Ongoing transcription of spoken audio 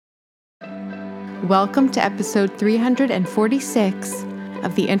Welcome to episode 346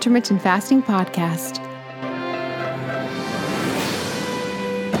 of the Intermittent Fasting Podcast.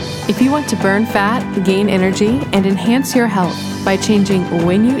 If you want to burn fat, gain energy, and enhance your health by changing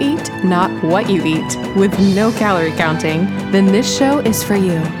when you eat, not what you eat, with no calorie counting, then this show is for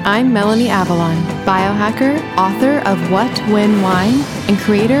you. I'm Melanie Avalon, biohacker, author of What, When, Wine, and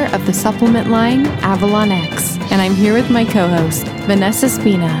creator of the supplement line Avalon X. And I'm here with my co-host, Vanessa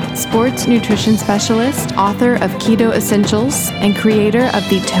Spina, sports nutrition specialist, author of Keto Essentials, and creator of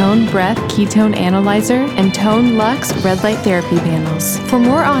the Tone Breath Ketone Analyzer and Tone Lux Red Light Therapy panels. For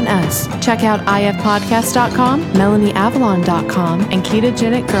more on us, check out ifpodcast.com, melanieavalon.com, and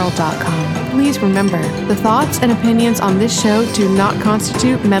ketogenicgirl.com. Please remember, the thoughts and opinions on this show do not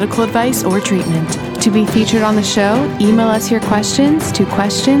constitute medical advice or treatment. To be featured on the show, email us your questions to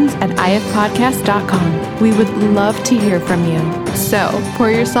questions@ifpodcast.com. We would love to hear from you. So, pour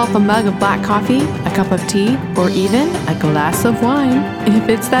yourself a mug of black coffee, a cup of tea, or even a glass of wine, if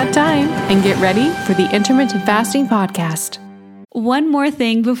it's that time, and get ready for the Intermittent Fasting Podcast. One more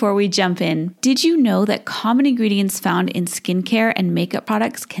thing before we jump in. Did you know that common ingredients found in skincare and makeup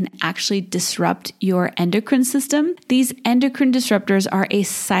products can actually disrupt your endocrine system? These endocrine disruptors are a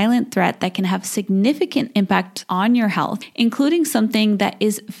silent threat that can have significant impact on your health, including something that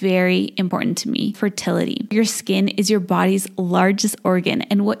is very important to me, fertility. Your skin is your body's largest organ,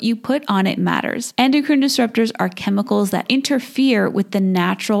 and what you put on it matters. Endocrine disruptors are chemicals that interfere with the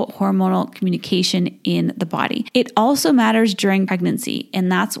natural hormonal communication in the body. It also matters during pregnancy,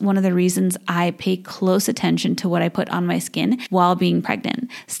 and that's one of the reasons I pay close attention to what I put on my skin while being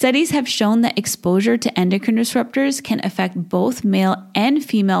pregnant. Studies have shown that exposure to endocrine disruptors can affect both male and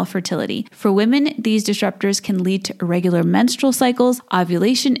female fertility. For women, these disruptors can lead to irregular menstrual cycles,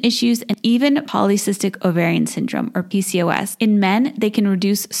 ovulation issues, and even polycystic ovarian syndrome, or PCOS. In men, they can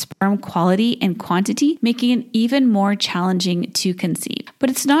reduce sperm quality and quantity, making it even more challenging to conceive.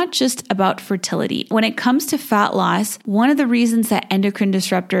 But it's not just about fertility. When it comes to fat loss, one of the reasons that endocrine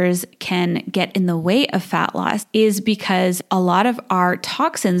disruptors can get in the way of fat loss is because a lot of our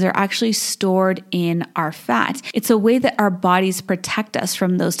toxins are actually stored in our fat. It's a way that our bodies protect us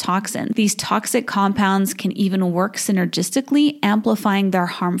from those toxins. These toxic compounds can even work synergistically, amplifying their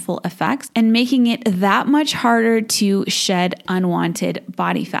harmful effects and making it that much harder to shed unwanted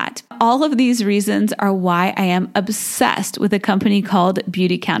body fat. All of these reasons are why I am obsessed with a company called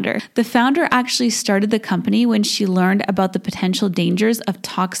Beautycounter. The founder actually started the company when she learned about the potential dangers of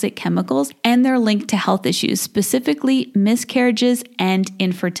toxic chemicals and their link to health issues, specifically miscarriages and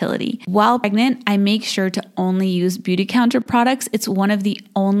infertility. While pregnant, I make sure to only use Beautycounter products. It's one of the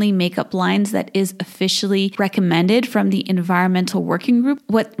only makeup lines that is officially recommended from the Environmental Working Group.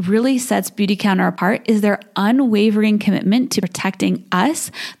 What really sets Beautycounter apart is their unwavering commitment to protecting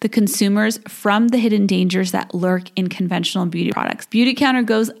us, the consumers, from the hidden dangers that lurk in conventional beauty products. Beautycounter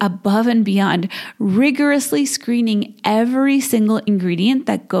goes above and beyond, rigorously screening every single ingredient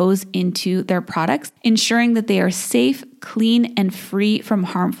that goes into their products, ensuring that they are safe, clean, and free from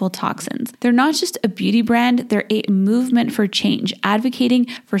harmful toxins. They're not just a beauty brand, they're a movement for change, advocating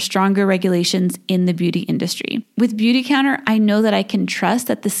for stronger regulations in the beauty industry. With Beautycounter, I know that I can trust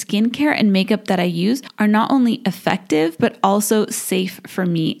that the skincare and makeup that I use are not only effective, but also safe for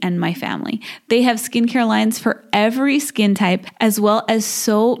me and my family. They have skincare lines for every skin type, as well as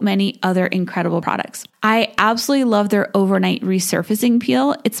so many other incredible products. I absolutely love their overnight resurfacing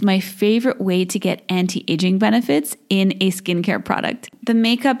peel. It's my favorite way to get anti-aging benefits in a skincare product. The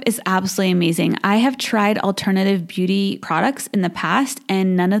makeup is absolutely amazing. I have tried alternative beauty products in the past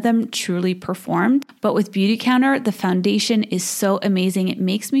and none of them truly performed. But with Beautycounter, the foundation is so amazing. It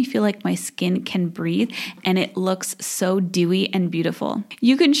makes me feel like my skin can breathe and it looks so dewy and beautiful.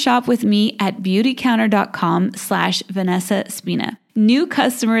 You can shop with me at beautycounter.com/Vanessa Spina. New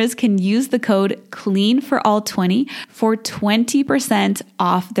customers can use the code CLEANFORALL20 for 20%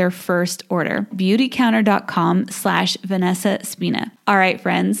 off their first order. Beautycounter.com/Vanessa Spina. All right,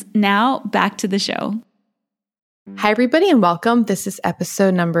 friends, now back to the show. Hi, everybody, and welcome. This is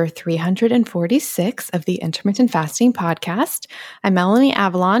episode number 346 of the Intermittent Fasting Podcast. I'm Melanie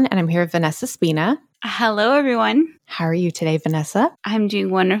Avalon, and I'm here with Vanessa Spina. Hello, everyone. How are you today, Vanessa? I'm doing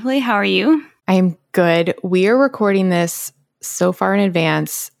wonderfully. How are you? I am good. We are recording this so far in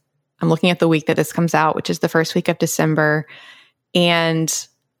advance. I'm looking at the week that this comes out, which is the first week of December. And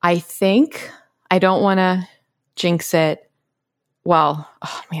I think, I don't want to jinx it. Well,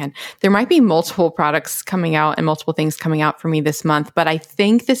 oh man, there might be multiple products coming out and multiple things coming out for me this month, but I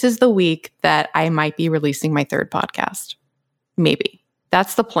think this is the week that I might be releasing my third podcast. Maybe.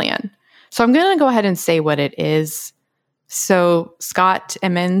 That's the plan. So I'm going to go ahead and say what it is So Scott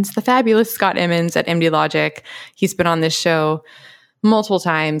Emmons, the fabulous Scott Emmons at MD Logic, he's been on this show multiple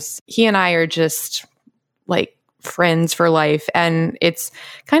times. He and I are just like friends for life. And it's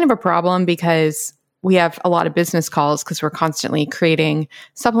kind of a problem because we have a lot of business calls because we're constantly creating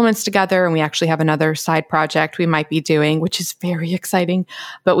supplements together. And we actually have another side project we might be doing, which is very exciting.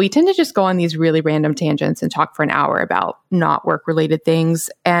 But we tend to just go on these really random tangents and talk for an hour about not work-related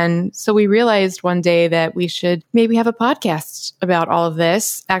things. And so we realized one day that we should maybe have a podcast about all of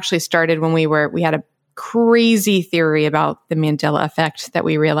this. Actually started when we had a crazy theory about the Mandela effect that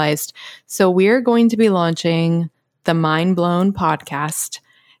we realized. So we're going to be launching the Mind Blown podcast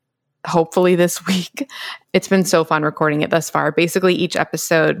hopefully this week. It's been so fun recording it thus far. Basically, each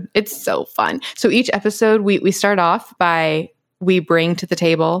episode, it's so fun. So each episode, we start off by, we bring to the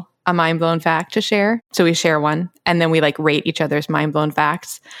table a mind-blown fact to share. So we share one, and then we like rate each other's mind-blown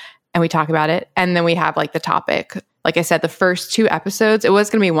facts, and we talk about it. And then we have like the topic. Like I said, the first 2 episodes, it was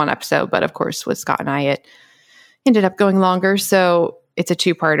going to be 1 episode, but of course with Scott and I, it ended up going longer. So it's a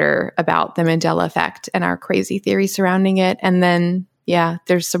 2-parter about the Mandela effect and our crazy theory surrounding it. And then yeah,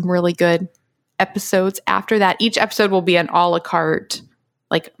 there's some really good episodes after that. Each episode will be an a la carte,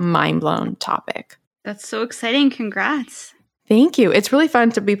 like mind-blown topic. That's so exciting. Congrats. Thank you. It's really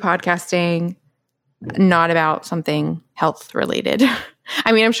fun to be podcasting not about something health related.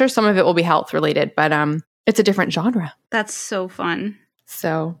 I mean, I'm sure some of it will be health related, but it's a different genre. That's so fun.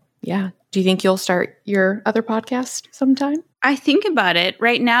 So yeah. Do you think you'll start your other podcast sometime? I think about it.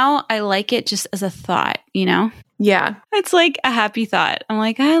 Right now, I like it just as a thought, you know? Yeah. It's like a happy thought. I'm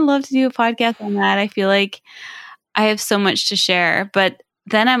like, I'd love to do a podcast on that. I feel like I have so much to share. But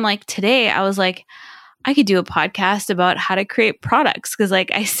then I'm like, today I was like, I could do a podcast about how to create products. Cause like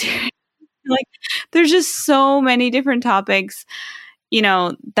like there's just so many different topics, you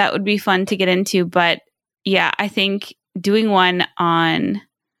know, that would be fun to get into. But yeah, I think doing one on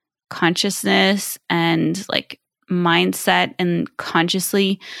consciousness and like mindset and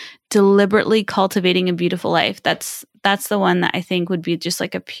consciously deliberately cultivating a beautiful life. That's the one that I think would be just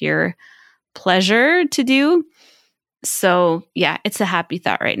like a pure pleasure to do. So yeah, it's a happy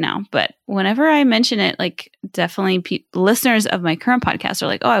thought right now. But whenever I mention it, like definitely listeners of my current podcast are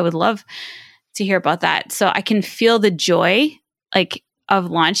like, oh, I would love to hear about that. So I can feel the joy like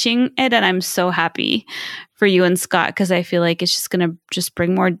of launching it. And I'm so happy for you and Scott because I feel like it's just going to just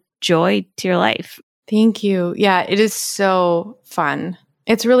bring more joy to your life. Thank you. Yeah, it is so fun.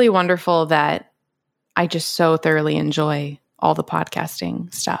 It's really wonderful that I just so thoroughly enjoy all the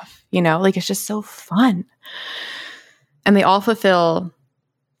podcasting stuff, you know, like it's just so fun. And they all fulfill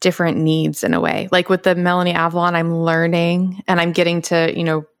different needs in a way. Like with the Melanie Avalon, I'm learning and I'm getting to, you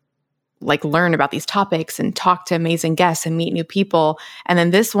know, like learn about these topics and talk to amazing guests and meet new people. And then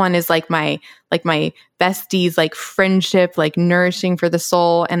this one is like my besties, like friendship, like nourishing for the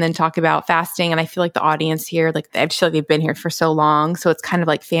soul, and then talk about fasting. And I feel like the audience here, like I feel like they've been here for so long. So it's kind of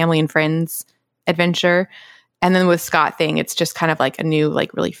like family and friends adventure. And then with Scott thing, it's just kind of like a new,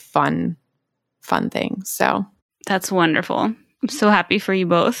 like really fun thing. So that's wonderful. I'm so happy for you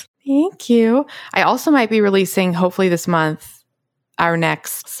both. Thank you. I also might be releasing, hopefully this month, our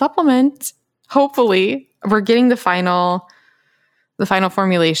next supplement. Hopefully, we're getting the final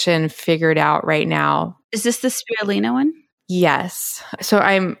formulation figured out right now. Is this the spirulina one? Yes. So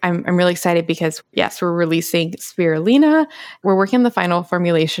I'm really excited because yes, we're releasing spirulina. We're working on the final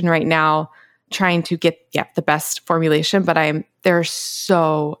formulation right now, trying to get the best formulation. But there are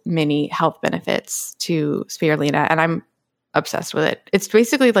so many health benefits to spirulina, and I'm obsessed with it. It's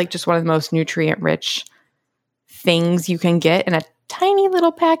basically like just one of the most nutrient-rich things you can get in a tiny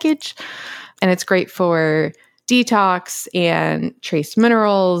little package. And it's great for detox and trace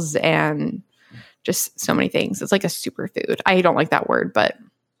minerals and just so many things. It's like a superfood. I don't like that word, but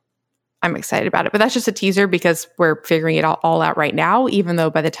I'm excited about it. But that's just a teaser because we're figuring it all out right now, even though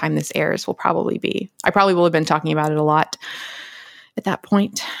by the time this airs, I probably will have been talking about it a lot at that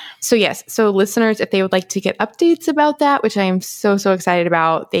point. So yes, so listeners, if they would like to get updates about that, which I am so excited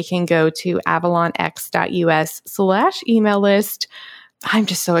about, they can go to avalonx.us/email list. I'm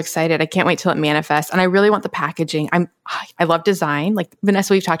just so excited. I can't wait till it manifests. And I really want the packaging. I love design. Like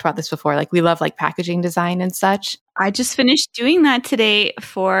Vanessa, we've talked about this before. Like we love like packaging design and such. I just finished doing that today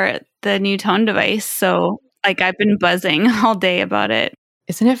for the new tone device. So like I've been buzzing all day about it.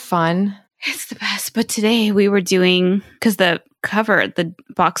 Isn't it fun? It's the best. But today we were doing, because the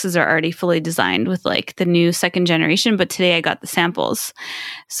boxes are already fully designed with like the new 2nd generation. But today I got the samples.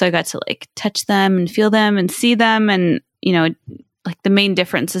 So I got to like touch them and feel them and see them. And, you know, like the main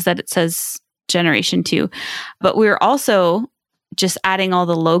difference is that it says generation 2. But we were also just adding all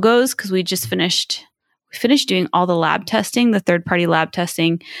the logos because we just finished We finished doing all the lab testing, the third-party lab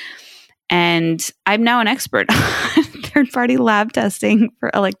testing. And I'm now an expert on third-party lab testing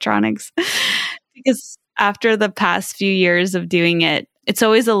for electronics because after the past few years of doing it, it's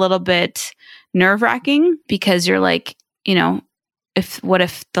always a little bit nerve-wracking because you're like, what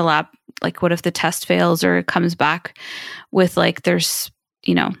if the test fails or it comes back with like there's,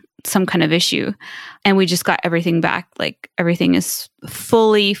 some kind of issue. And we just got everything back. Like everything is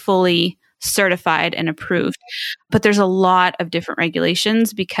fully certified and approved. But there's a lot of different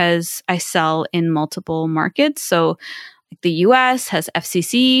regulations because I sell in multiple markets. So like the US has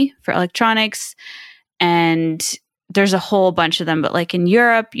FCC for electronics, and there's a whole bunch of them. But like in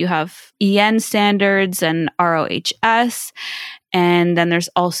Europe, you have EN standards and ROHS. And then there's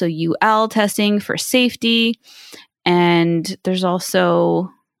also UL testing for safety. And there's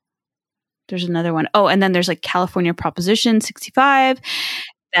another one. Oh, and then there's like California Proposition 65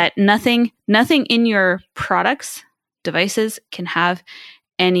 that nothing in your products, devices can have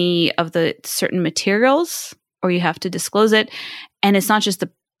any of the certain materials, or you have to disclose it. And it's not just the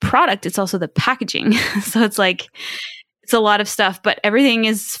product, it's also the packaging. So it's like, it's a lot of stuff, but everything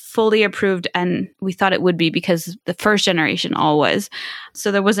is fully approved, and we thought it would be because the first generation all was.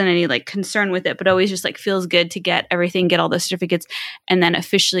 So there wasn't any like concern with it, but always just like feels good to get everything, get all the certificates, and then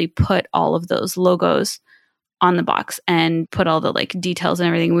officially put all of those logos on the box and put all the like details and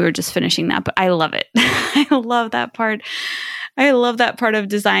everything. We were just finishing that, but I love it. I love that part. I love that part of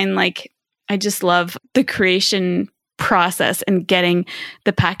design. Like I just love the creation process and getting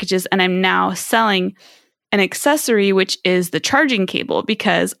the packages. And I'm now selling an accessory, which is the charging cable,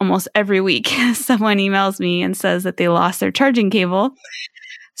 because almost every week someone emails me and says that they lost their charging cable.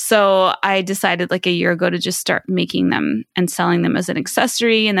 So I decided like a year ago to just start making them and selling them as an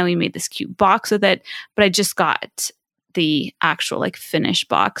accessory. And then we made this cute box with it. But I just got the actual like finished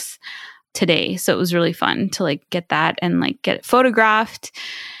box today. So it was really fun to like get that and like get it photographed.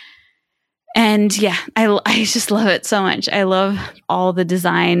 And yeah, I just love it so much. I love all the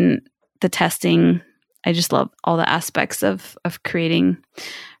design, the testing. I just love all the aspects of creating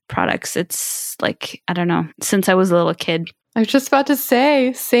products. It's like, I don't know, since I was a little kid. I was just about to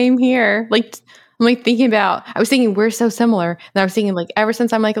say, same here. Like, I'm like I was thinking we're so similar. And I was thinking like, ever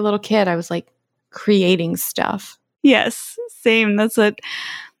since I'm like a little kid, I was like creating stuff. Yes, same. That's what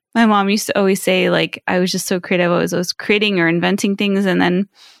my mom used to always say. Like, I was just so creative. I was creating or inventing things and then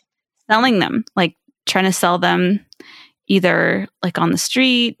selling them, like trying to sell them either like on the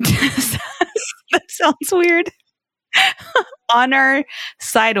street. That sounds weird. On our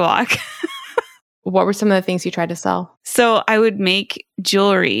sidewalk. What were some of the things you tried to sell? So I would make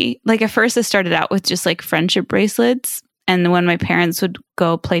jewelry. Like at first I started out with just like friendship bracelets. And when my parents would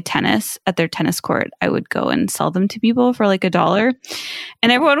go play tennis at their tennis court, I would go and sell them to people for like $1.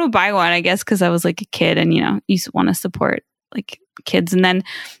 And everyone would buy one, I guess, because I was like a kid and, you want to support like kids. And then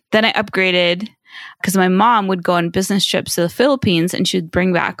I upgraded because my mom would go on business trips to the Philippines and she'd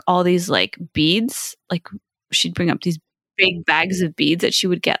bring back all these like beads. Like she'd bring up these big bags of beads that she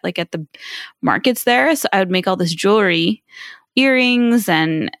would get like at the markets there. So I would make all this jewelry, earrings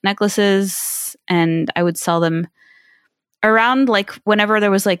and necklaces, and I would sell them around like whenever there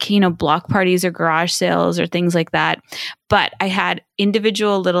was like, block parties or garage sales or things like that. But I had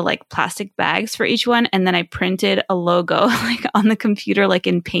individual little like plastic bags for each one. And then I printed a logo like on the computer, like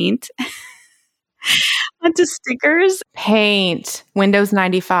in paint. Onto stickers. Paint. Windows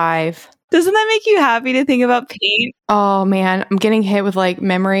 95. Doesn't that make you happy to think about paint? Oh man, I'm getting hit with like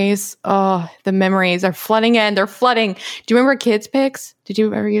memories. Oh, the memories are flooding in. They're flooding. Do you remember Kids Pix? Did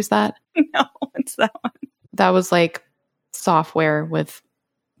you ever use that? No, what's that one? That was like software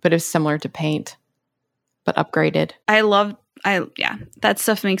but it's similar to paint, but upgraded. That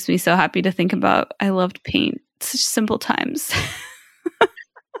stuff makes me so happy to think about. I loved paint. Such simple times.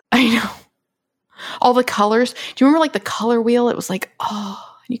 I know. All the colors. Do you remember like the color wheel? It was like,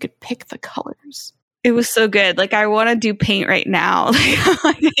 you could pick the colors. It was so good. Like I want to do paint right now.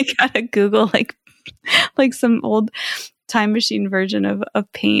 I gotta Google like some old time machine version of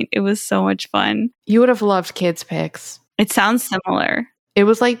paint. It was so much fun. You would have loved Kids Pix. It sounds similar. It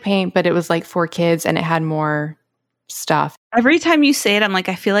was like paint, but it was like for kids and it had more stuff. Every time you say it, I'm like,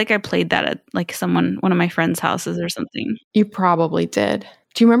 I feel like I played that at like one of my friends' houses or something. You probably did.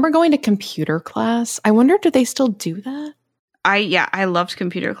 Do you remember going to computer class? I wonder, do they still do that? I loved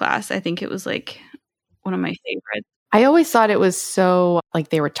computer class. I think it was like one of my favorites. I always thought it was so like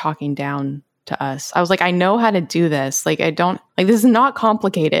they were talking down to us. I was like, I know how to do this. Like, this is not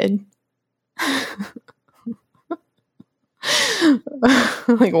complicated.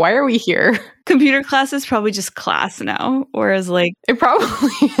 Like, why are we here? Computer class is probably just class now, whereas like it probably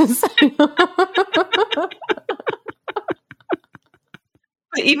is.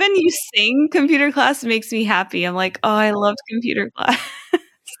 But even you saying computer class makes me happy. I'm like, oh, I loved computer class.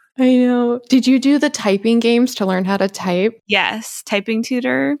 I know. Did you do the typing games to learn how to type? Yes, typing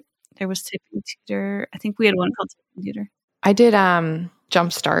tutor. There was typing tutor. I think we had one called typing tutor. I did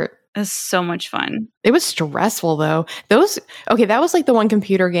Jumpstart. It was so much fun. It was stressful though. That was like the one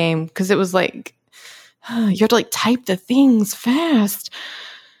computer game because it was like you have to like type the things fast.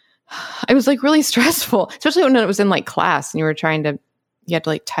 It was like really stressful, especially when it was in like class and you had to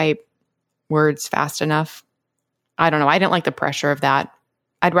like type words fast enough. I don't know. I didn't like the pressure of that.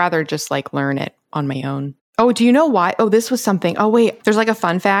 I'd rather just like learn it on my own. Oh, do you know why? Oh, this was something. Oh, wait, there's like a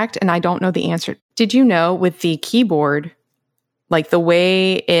fun fact and I don't know the answer. Did you know with the keyboard, like the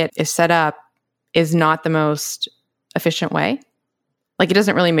way it is set up is not the most efficient way? Like it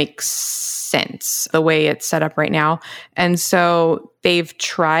doesn't really make sense the way it's set up right now. And so they've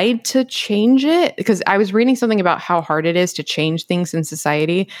tried to change it because I was reading something about how hard it is to change things in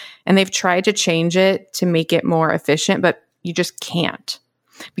society. And they've tried to change it to make it more efficient, but you just can't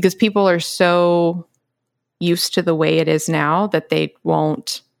because people are so used to the way it is now that they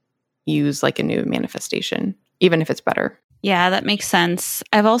won't use like a new manifestation, even if it's better. Yeah, that makes sense.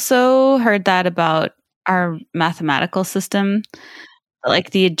 I've also heard that about our mathematical system.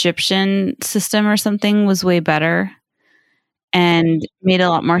 Like the Egyptian system or something was way better and made a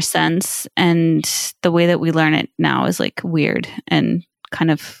lot more sense. And the way that we learn it now is like weird and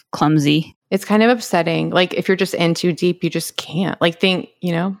kind of clumsy. It's kind of upsetting. Like if you're just in too deep, you just can't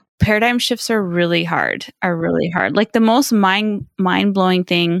Paradigm shifts are really hard. Like the most mind-blowing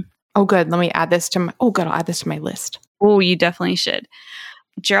thing. Oh, good. Let me add this to I'll add this to my list. Oh, you definitely should.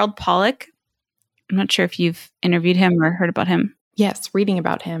 Gerald Pollack. I'm not sure if you've interviewed him or heard about him. Yes, reading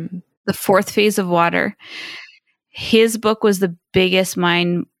about him. The Fourth Phase of Water. His book was the biggest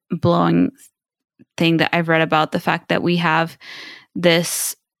mind-blowing thing that I've read about. The fact that we have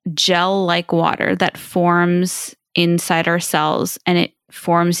this gel-like water that forms inside our cells, and it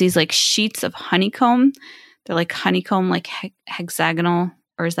forms these like sheets of honeycomb. They're like honeycomb, like hexagonal,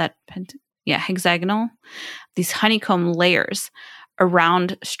 or is that hexagonal? These honeycomb layers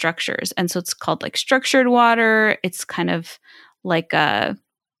around structures, and so it's called like structured water. It's kind of like a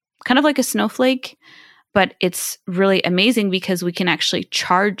snowflake, but it's really amazing because we can actually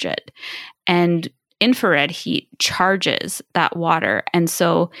charge it, and infrared heat charges that water. And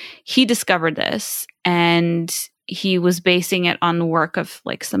so he discovered this, and he was basing it on the work of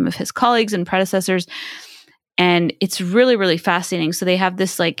like some of his colleagues and predecessors. And it's really, really fascinating. So they have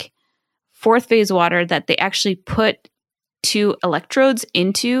this like fourth phase water that they actually put 2 electrodes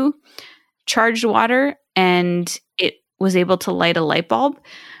into charged water, and it was able to light a light bulb.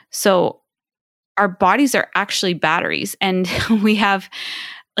 So our bodies are actually batteries, and we have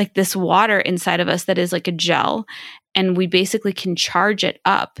like this water inside of us that is like a gel, and we basically can charge it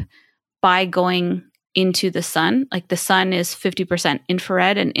up by going into the sun. Like the sun is 50%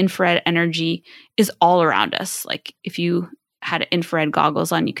 infrared, and infrared energy is all around us. Like if you had infrared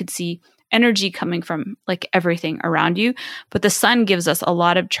goggles on, you could see energy coming from like everything around you. But the sun gives us a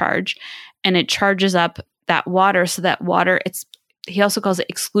lot of charge, and it charges up that water. So that water, he also calls it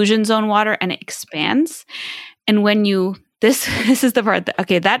exclusion zone water, and it expands. And when this is the part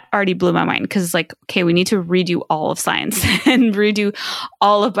that already blew my mind, because it's like, okay, we need to redo all of science and redo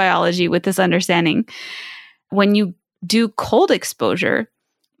all of biology with this understanding. When you do cold exposure,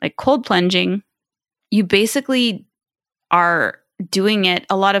 like cold plunging, you basically are doing it.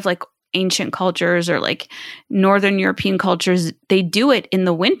 A lot of like ancient cultures or like Northern European cultures, they do it in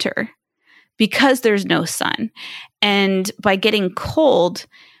the winter because there's no sun. And by getting cold,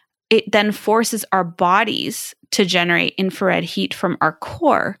 it then forces our bodies to generate infrared heat from our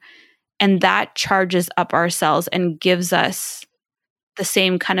core. And that charges up our cells and gives us the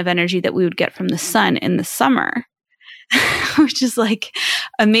same kind of energy that we would get from the sun in the summer, which is like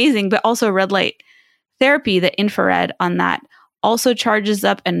amazing. But also red light therapy, the infrared on that also charges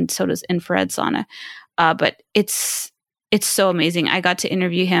up, and so does infrared sauna. But it's so amazing. I got to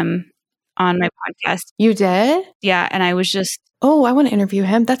interview him on my podcast. You did? Yeah. And I was just... Oh, I want to interview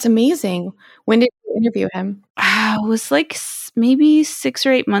him. That's amazing. When did you interview him? It was like maybe 6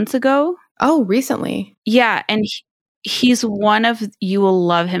 or 8 months ago. Oh, recently. Yeah. And he's you will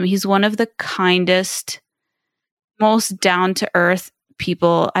love him. He's one of the kindest, most down-to-earth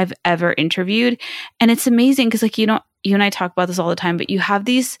people I've ever interviewed. And it's amazing because like, you and I talk about this all the time, but you have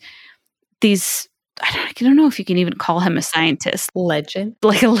these I don't know if you can even call him a scientist. Legend.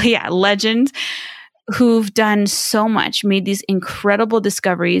 Legend who've done so much, made these incredible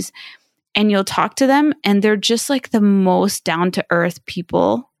discoveries, and you'll talk to them and they're just like the most down-to-earth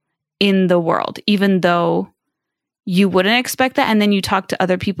people in the world, even though you wouldn't expect that. And then you talk to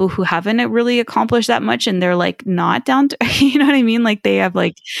other people who haven't really accomplished that much and they're like not down to, you know what I mean? Like they have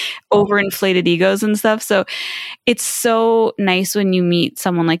like overinflated egos and stuff. So it's so nice when you meet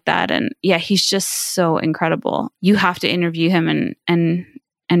someone like that. And yeah, he's just so incredible. You have to interview him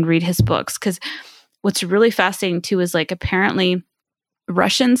and read his books. Because what's really fascinating too is like apparently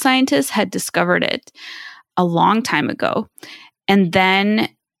Russian scientists had discovered it a long time ago. And then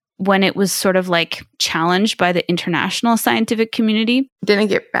when it was sort of like challenged by the international scientific community. Didn't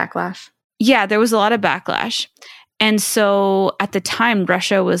get backlash. Yeah, there was a lot of backlash. And so at the time,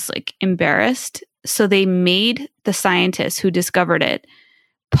 Russia was like embarrassed. So they made the scientist who discovered it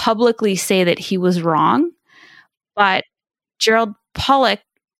publicly say that he was wrong. But Gerald Pollack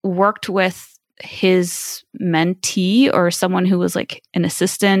worked with his mentee or someone who was like an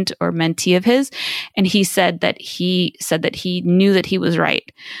assistant or mentee of his. And he said that he knew that he was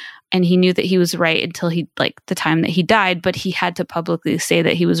right. And he knew that he was right until the time that he died, but he had to publicly say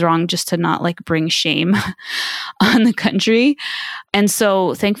that he was wrong just to not like bring shame on the country. And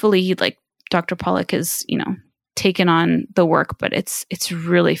so thankfully Dr. Pollack has, taken on the work, but it's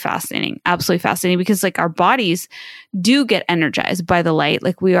really fascinating, absolutely fascinating, because like our bodies do get energized by the light.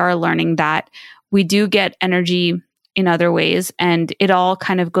 Like we are learning that we do get energy in other ways. And it all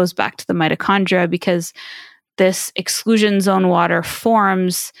kind of goes back to the mitochondria, because this exclusion zone water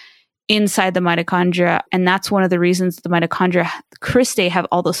forms inside the mitochondria. And that's one of the reasons the mitochondria cristae have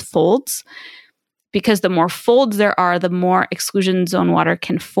all those folds, because the more folds there are, the more exclusion zone water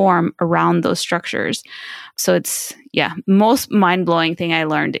can form around those structures. So it's, most mind-blowing thing I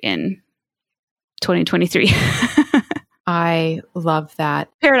learned in 2023. I love that.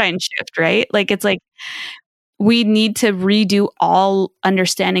 Paradigm shift, right? Like it's like we need to redo all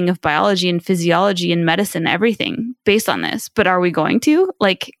understanding of biology and physiology and medicine, everything based on this. But are we going to?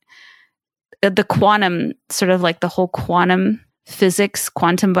 Like the quantum, sort of like the whole quantum physics,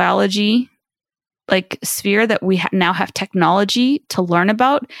 quantum biology like sphere that we now have technology to learn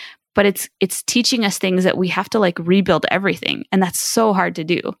about, but it's teaching us things that we have to like rebuild everything. And that's so hard to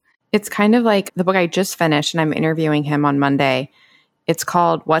do. It's kind of like the book I just finished, and I'm interviewing him on Monday. It's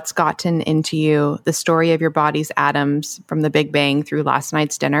called What's Gotten Into You, The Story of Your Body's Atoms from the Big Bang Through Last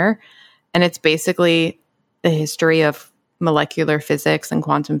Night's Dinner. And it's basically the history of molecular physics and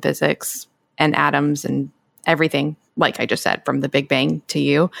quantum physics and atoms and everything, like I just said, from the Big Bang to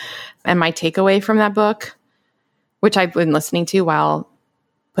you. And my takeaway from that book, which I've been listening to while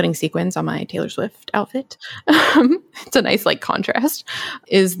putting sequins on my Taylor Swift outfit, it's a nice like contrast,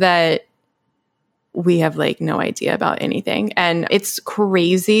 is that we have like no idea about anything. And it's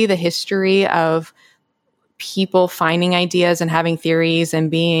crazy, the history of people finding ideas and having theories and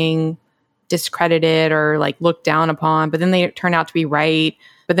being discredited or like looked down upon, but then they turn out to be right,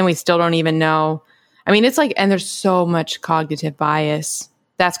 but then we still don't even know. I mean, it's like, and there's so much cognitive bias.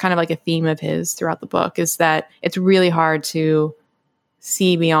 That's kind of like a theme of his throughout the book, is that it's really hard to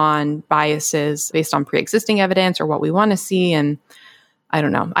see beyond biases based on pre-existing evidence or what we want to see. And I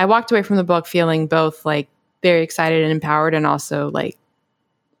don't know. I walked away from the book feeling both like very excited and empowered, and also like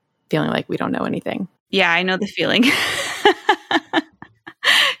feeling like we don't know anything. Yeah, I know the feeling.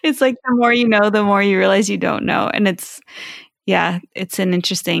 It's like the more you know, the more you realize you don't know. And it's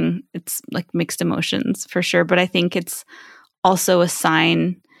like mixed emotions for sure. But I think it's also a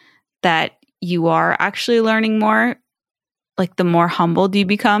sign that you are actually learning more, like the more humbled you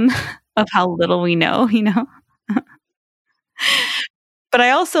become of how little we know, But I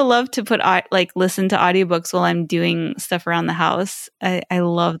also love to listen to audiobooks while I'm doing stuff around the house. I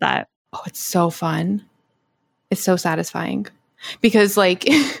love that. Oh, it's so fun. It's so satisfying. Because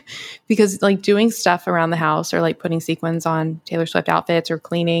doing stuff around the house or like putting sequins on Taylor Swift outfits or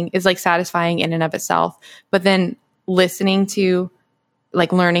cleaning is like satisfying in and of itself. But then listening to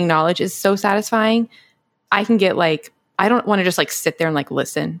like learning knowledge is so satisfying. I can get like, I don't want to just like sit there and like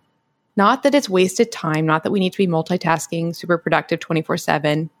listen. Not that it's wasted time, not that we need to be multitasking, super productive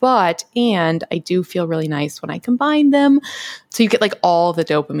 24/7, and I do feel really nice when I combine them. So you get like all the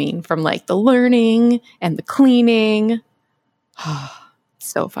dopamine from like the learning and the cleaning.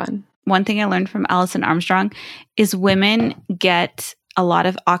 So fun. One thing I learned from Alison Armstrong is women get a lot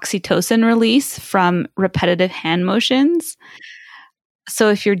of oxytocin release from repetitive hand motions. So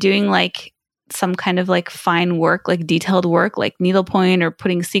if you're doing like some kind of like fine work, like detailed work, like needlepoint or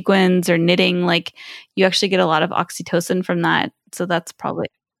putting sequins or knitting, like you actually get a lot of oxytocin from that. So that's probably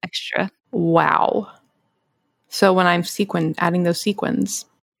extra. Wow. So when I'm adding those sequins.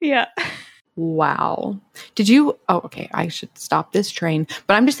 Yeah. Wow. Okay, I should stop this train.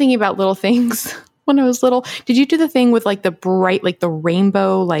 But I'm just thinking about little things when I was little. Did you do the thing with like the bright, like the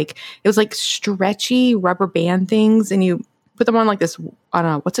rainbow, like it was like stretchy rubber band things and you put them on like this, I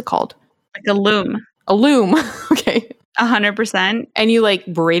don't know, what's it called? Like a loom. A loom. Okay. 100%. And you like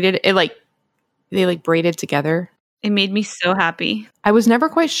braided it, like they like braided together. It made me so happy. I was never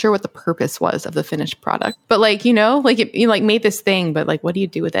quite sure what the purpose was of the finished product, but like, you know, like you like made this thing, but like, what do you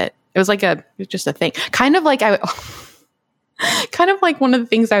do with it? It was like it was just a thing. Kind of like one of the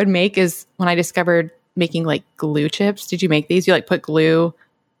things I would make is when I discovered making like glue chips. Did you make these? You like put glue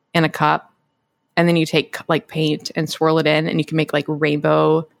in a cup and then you take like paint and swirl it in and you can make like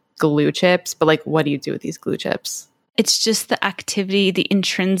rainbow glue chips. But like, what do you do with these glue chips? It's just the activity, the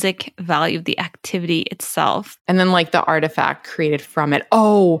intrinsic value of the activity itself. And then like the artifact created from it.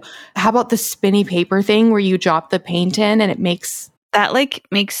 Oh, how about the spinny paper thing where you drop the paint in and it makes... That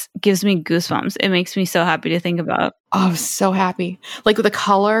gives me goosebumps. It makes me so happy to think about. Oh, I'm so happy. Like with the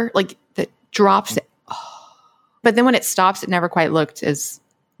color, like that drops. Oh. But then when it stops, it never quite looked as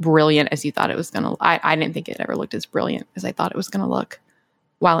brilliant as you thought it was going to. I didn't think it ever looked as brilliant as I thought it was going to look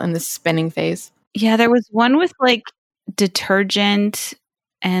while in the spinning phase. Yeah, there was one with like detergent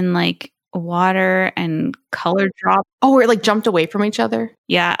and like water and color drop. Oh, where it like jumped away from each other.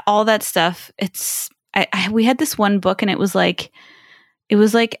 Yeah, all that stuff. We had this one book and it was like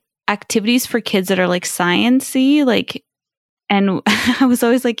activities for kids that are like science-y, like, and I was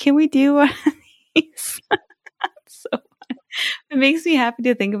always like, can we do one of these? So fun. It makes me happy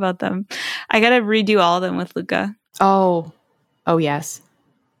to think about them. I got to redo all of them with Luca. Oh yes.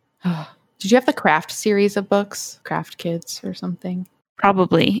 Did you have the Craft series of books? Craft Kids or something?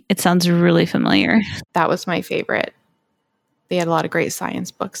 Probably. It sounds really familiar. That was my favorite. They had a lot of great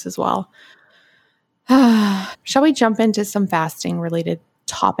science books as well. Shall we jump into some fasting related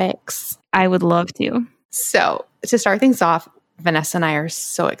topics? I would love to. So to start things off, Vanessa and I are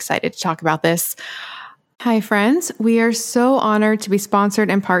so excited to talk about this. Hi, friends. We are so honored to be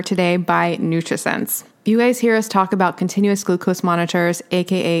sponsored in part today by NutriSense. You guys hear us talk about continuous glucose monitors,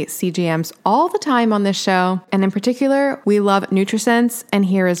 aka CGMs, all the time on this show. And in particular, we love NutriSense, and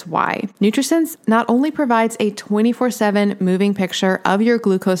here is why. NutriSense not only provides a 24/7 moving picture of your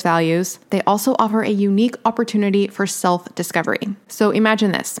glucose values, they also offer a unique opportunity for self-discovery. So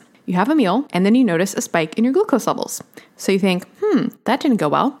imagine this. You have a meal, and then you notice a spike in your glucose levels. So you think, that didn't go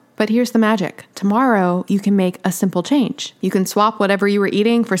well. But here's the magic. Tomorrow, you can make a simple change. You can swap whatever you were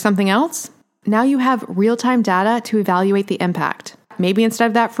eating for something else. Now you have real-time data to evaluate the impact. Maybe instead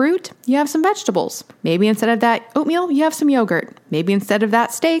of that fruit, you have some vegetables. Maybe instead of that oatmeal, you have some yogurt. Maybe instead of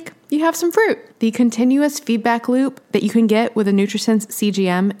that steak, you have some fruit. The continuous feedback loop that you can get with a NutriSense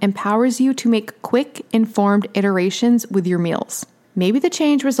CGM empowers you to make quick, informed iterations with your meals. Maybe the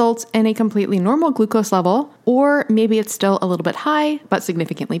change results in a completely normal glucose level, or maybe it's still a little bit high, but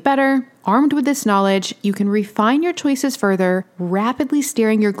significantly better. Armed with this knowledge, you can refine your choices further, rapidly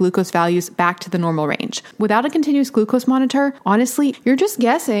steering your glucose values back to the normal range. Without a continuous glucose monitor, honestly, you're just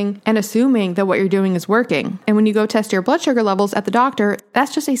guessing and assuming that what you're doing is working. And when you go test your blood sugar levels at the doctor,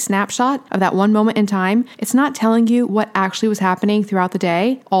 that's just a snapshot of that one moment in time. It's not telling you what actually was happening throughout the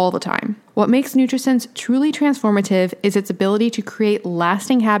day, all the time. What makes NutriSense truly transformative is its ability to create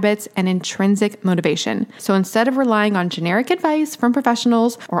lasting habits and intrinsic motivation. So instead of relying on generic advice from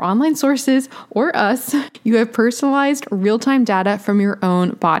professionals or online sources or us, you have personalized real-time data from your own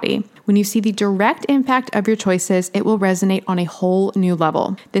body. When you see the direct impact of your choices, it will resonate on a whole new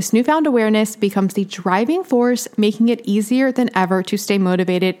level. This newfound awareness becomes the driving force, making it easier than ever to stay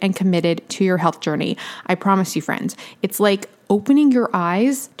motivated and committed to your health journey. I promise you, friends, it's like opening your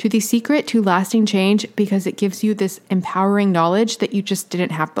eyes to the secret to lasting change because it gives you this empowering knowledge that you just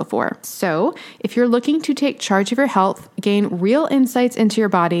didn't have before. So, if you're looking to take charge of your health, gain real insights into your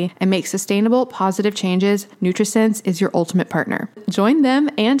body, and make sustainable, positive changes, NutriSense is your ultimate partner. Join them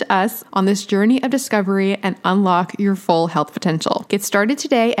and us on this journey of discovery and unlock your full health potential. Get started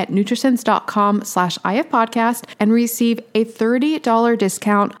today at nutrisense.com/ifpodcast and receive a $30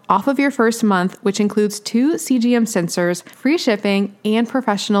 discount off of your first month, which includes 2 CGM sensors, free shipping, and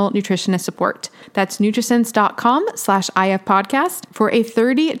professional nutritionist support. That's nutrisense.com/ifpodcast for a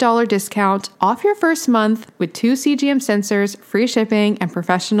 $30 discount off your first month with 2 CGM sensors, free shipping, and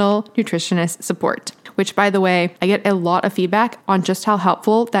professional nutritionist support. Which, by the way, I get a lot of feedback on just how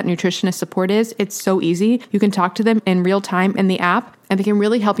helpful that nutritionist support is. It's so easy. You can talk to them in real time in the app, and they can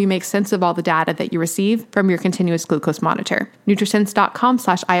really help you make sense of all the data that you receive from your continuous glucose monitor.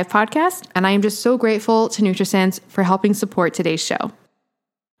 nutrisense.com/ifpodcast, and I am just so grateful to NutriSense for helping support today's show.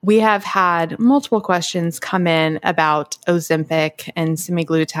 We have had multiple questions come in about Ozempic and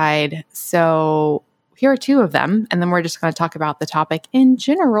Semaglutide, so here are two of them, and then we're just going to talk about the topic in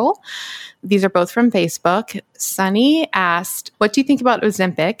general. These are both from Facebook. Sunny asked, what do you think about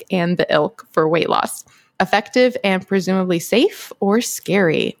Ozempic and the ilk for weight loss? Effective and presumably safe or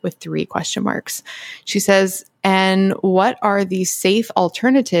scary with 3 question marks. She says, and what are the safe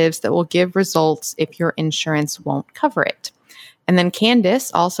alternatives that will give results if your insurance won't cover it? And then Candice,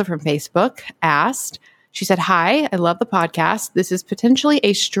 also from Facebook, asked, she said, hi, I love the podcast. This is potentially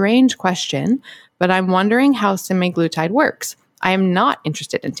a strange question, but I'm wondering how semaglutide works. I am not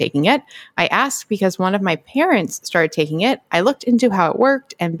interested in taking it. I asked because one of my parents started taking it. I looked into how it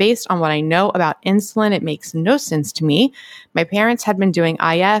worked, and based on what I know about insulin, it makes no sense to me. My parents had been doing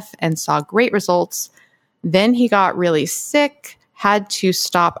IF and saw great results. Then he got really sick, had to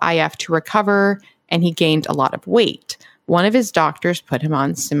stop IF to recover, and he gained a lot of weight. One of his doctors put him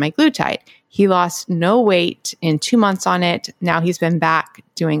on semaglutide. He lost no weight in 2 months on it. Now he's been back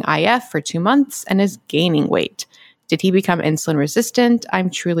doing IF for 2 months and is gaining weight. Did he become insulin resistant? I'm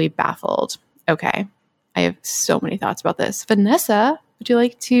truly baffled. Okay. I have so many thoughts about this. Vanessa, would you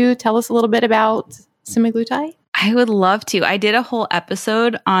like to tell us a little bit about semaglutide? I would love to. I did a whole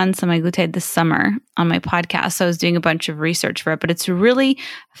episode on semaglutide this summer on my podcast. So I was doing a bunch of research for it, but it's really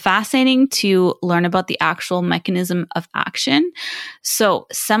fascinating to learn about the actual mechanism of action. So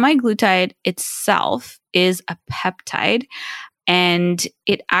semaglutide itself is a peptide, and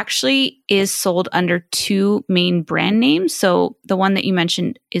it actually is sold under 2 main brand names. So the one that you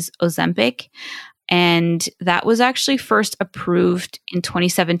mentioned is Ozempic, and that was actually first approved in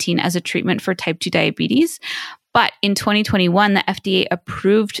 2017 as a treatment for type 2 diabetes. But in 2021, the FDA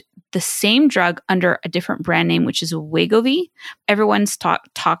approved the same drug under a different brand name, which is Wegovy. Everyone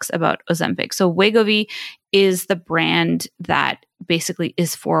talks about Ozempic. So Wegovy is the brand that basically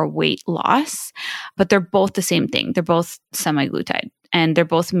is for weight loss, but they're both the same thing. They're both semaglutide, and they're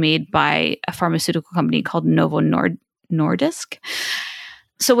both made by a pharmaceutical company called Novo Nordisk.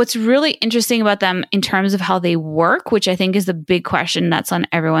 So what's really interesting about them in terms of how they work, which I think is the big question that's on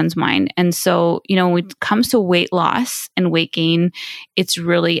everyone's mind. And so, when it comes to weight loss and weight gain, it's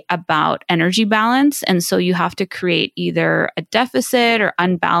really about energy balance. And so you have to create either a deficit or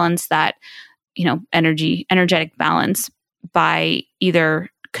unbalance that, energetic balance by either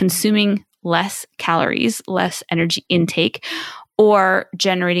consuming less calories, less energy intake, or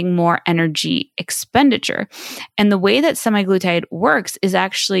generating more energy expenditure. And the way that semaglutide works is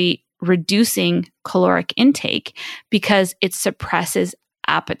actually reducing caloric intake because it suppresses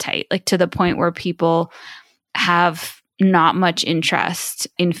appetite, like to the point where people have not much interest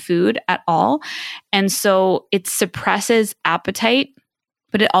in food at all. And so it suppresses appetite,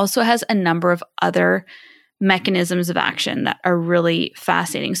 but it also has a number of other mechanisms of action that are really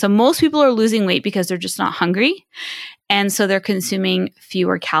fascinating. So most people are losing weight because they're just not hungry. And so they're consuming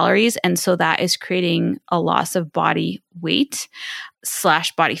fewer calories. And so that is creating a loss of body weight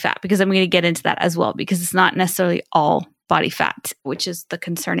 / body fat, because I'm going to get into that as well, because it's not necessarily all body fat, which is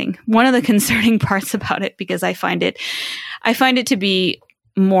one of the concerning parts about it, because I find it to be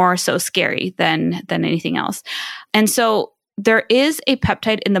more so scary than anything else. And so there is a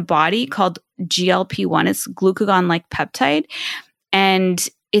peptide in the body called GLP-1. It's glucagon-like peptide. And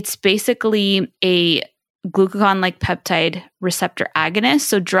it's basically a glucagon-like peptide receptor agonist.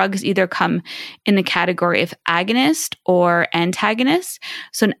 So drugs either come in the category of agonist or antagonist.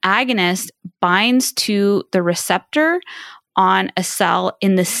 So an agonist binds to the receptor on a cell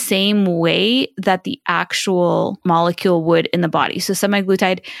in the same way that the actual molecule would in the body. So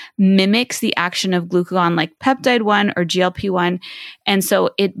semaglutide mimics the action of glucagon-like peptide 1 or GLP-1. And so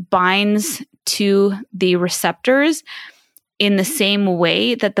it binds to the receptors in the same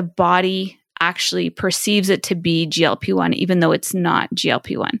way that the body actually perceives it to be GLP-1, even though it's not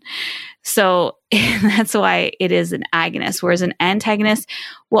GLP-1. So that's why it is an agonist, whereas an antagonist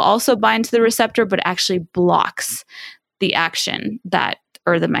will also bind to the receptor, but actually blocks the action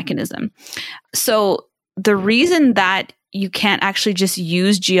or the mechanism. So the reason that you can't actually just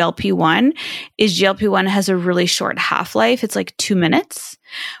use GLP-1 is GLP-1 has a really short half-life. It's like 2 minutes,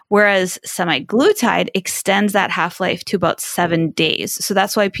 whereas semaglutide extends that half-life to about 7 days. So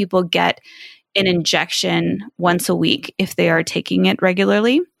that's why people get an injection once a week if they are taking it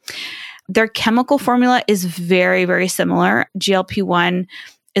regularly. Their chemical formula is very, very similar. GLP-1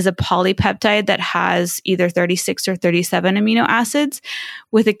 is a polypeptide that has either 36 or 37 amino acids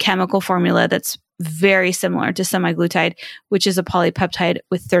with a chemical formula that's very similar to semaglutide, which is a polypeptide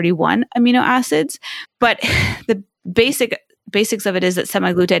with 31 amino acids. But the basics of it is that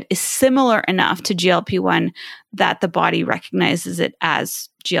semaglutide is similar enough to GLP-1 that the body recognizes it as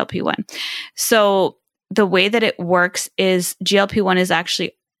GLP-1. So the way that it works is GLP-1 is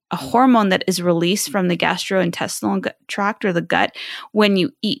actually a hormone that is released from the gastrointestinal tract or the gut when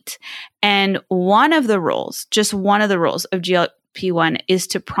you eat. And one of the roles of GLP-1 is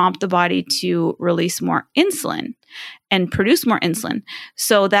to prompt the body to release more insulin and produce more insulin.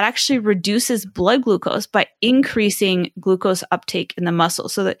 So that actually reduces blood glucose by increasing glucose uptake in the muscle.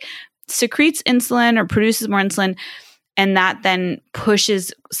 So that secretes insulin or produces more insulin, and that then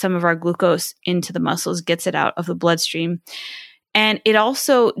pushes some of our glucose into the muscles, gets it out of the bloodstream. And it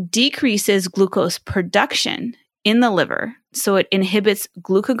also decreases glucose production in the liver. So it inhibits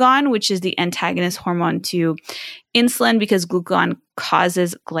glucagon, which is the antagonist hormone to insulin, because glucagon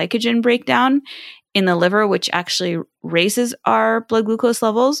causes glycogen breakdown in the liver, which actually raises our blood glucose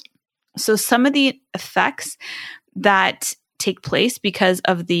levels. So some of the effects that take place because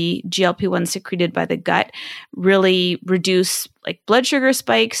of the GLP-1 secreted by the gut really reduce like blood sugar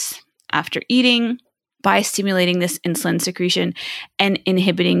spikes after eating by stimulating this insulin secretion and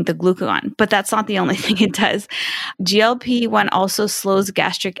inhibiting the glucagon. But that's not the only thing it does. GLP-1 also slows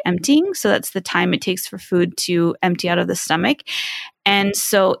gastric emptying. So that's the time it takes for food to empty out of the stomach. And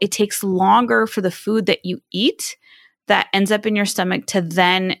so it takes longer for the food that you eat that ends up in your stomach to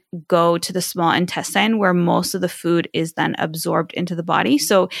then go to the small intestine, where most of the food is then absorbed into the body.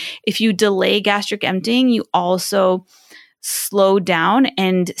 So if you delay gastric emptying, you also slow down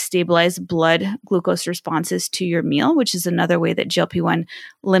and stabilize blood glucose responses to your meal, which is another way that GLP-1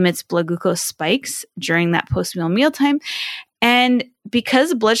 limits blood glucose spikes during that post-meal mealtime. And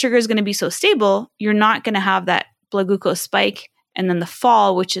because blood sugar is going to be so stable, you're not going to have that blood glucose spike and then the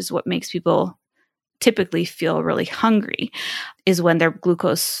fall, which is what makes people typically feel really hungry, is when their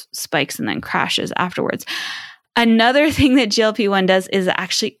glucose spikes and then crashes afterwards. Another thing that GLP-1 does is it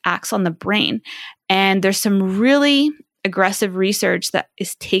actually acts on the brain. And there's some really aggressive research that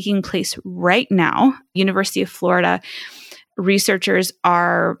is taking place right now. University of Florida researchers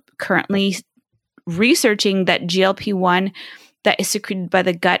are currently researching that GLP-1 that is secreted by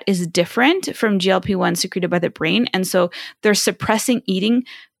the gut is different from GLP-1 secreted by the brain. And so they're suppressing eating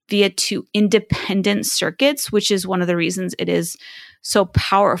via two independent circuits, which is one of the reasons it is so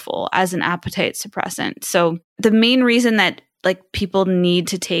powerful as an appetite suppressant. So the main reason that like people need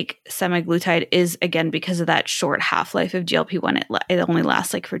to take semaglutide is, again, because of that short half-life of GLP-1. It only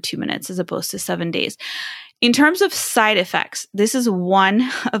lasts like for 2 minutes as opposed to 7 days. In terms of side effects, this is one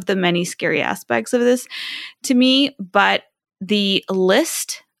of the many scary aspects of this to me, but the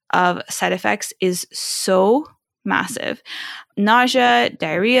list of side effects is so massive. Nausea,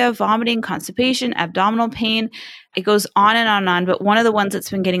 diarrhea, vomiting, constipation, abdominal pain. It goes on and on and on. But one of the ones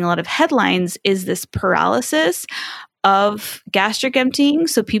that's been getting a lot of headlines is this paralysis of gastric emptying.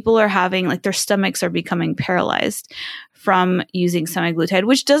 So people are having like their stomachs are becoming paralyzed from using semaglutide,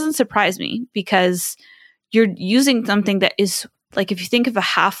 which doesn't surprise me because you're using something that is like, if you think of a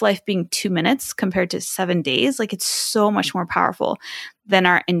half-life being 2 minutes compared to 7 days, like it's so much more powerful than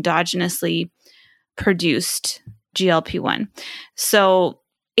our endogenously produced GLP-1. So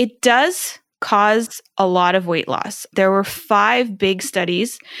it does cause a lot of weight loss. There were 5 big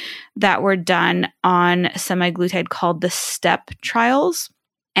studies that were done on semaglutide called the STEP trials.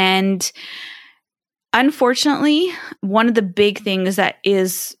 And unfortunately, one of the big things that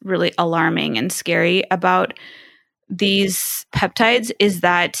is really alarming and scary about these peptides is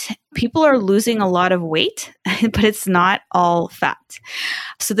that people are losing a lot of weight, but it's not all fat.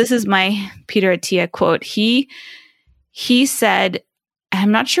 So this is my Peter Attia quote. He said,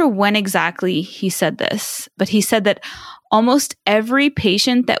 I'm not sure when exactly he said this, but he said that almost every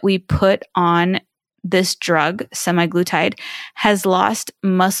patient that we put on this drug, semaglutide, has lost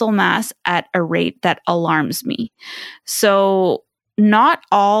muscle mass at a rate that alarms me. So not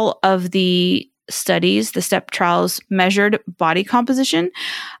all of the studies, the STEP trials, measured body composition,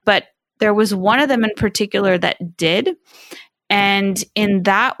 but there was one of them in particular that did. And in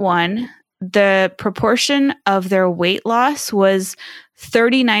that one, the proportion of their weight loss was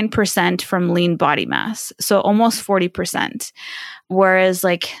 39% from lean body mass. So almost 40%. Whereas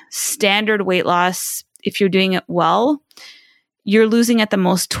like standard weight loss, if you're doing it well, you're losing at the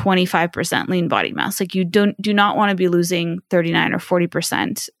most 25% lean body mass. Like you do not want to be losing 39 or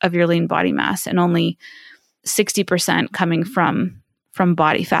 40% of your lean body mass and only 60% coming from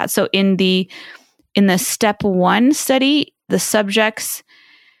body fat. So in the STEP 1 study, the subjects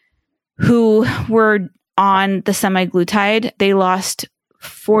who were on the semaglutide, they lost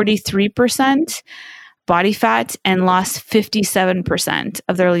 43% body fat and lost 57%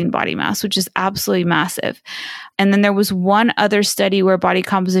 of their lean body mass, which is absolutely massive. And then there was one other study where body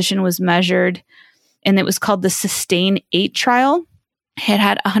composition was measured, and it was called the Sustain 8 trial. It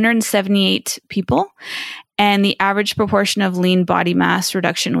had 178 people, and the average proportion of lean body mass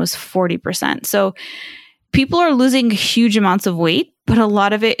reduction was 40%. So people are losing huge amounts of weight, but a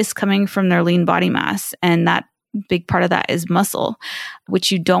lot of it is coming from their lean body mass. And that big part of that is muscle,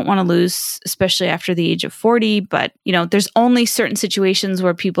 which you don't want to lose, especially after the age of 40. But, there's only certain situations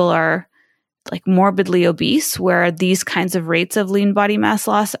where people are like morbidly obese, where these kinds of rates of lean body mass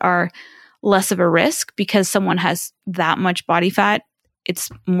loss are less of a risk because someone has that much body fat.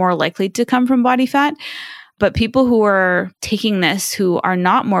 It's more likely to come from body fat. But people who are taking this, who are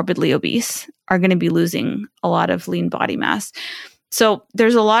not morbidly obese, are going to be losing a lot of lean body mass. So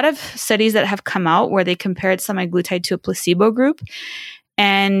there's a lot of studies that have come out where they compared semaglutide to a placebo group.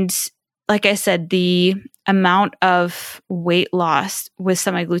 And like I said, the amount of weight loss with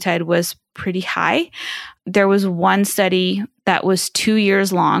semaglutide was pretty high. There was one study that was 2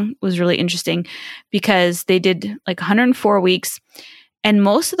 years long. It was really interesting because they did like 104 weeks. And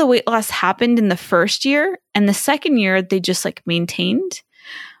most of the weight loss happened in the first year, and the second year they just like maintained.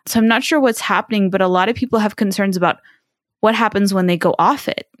 So I'm not sure what's happening, but a lot of people have concerns about what happens when they go off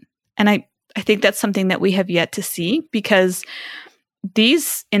it. And I think that's something that we have yet to see, because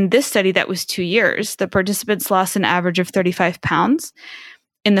in this study that was 2 years, the participants lost an average of 35 pounds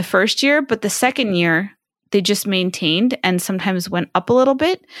in the first year, but the second year they just maintained and sometimes went up a little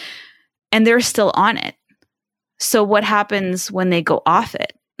bit, and they're still on it. So what happens when they go off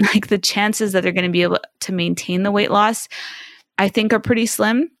it? Like the chances that they're going to be able to maintain the weight loss, I think, are pretty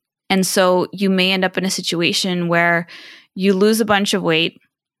slim. And so you may end up in a situation where you lose a bunch of weight,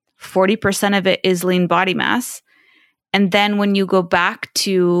 40% of it is lean body mass. And then when you go back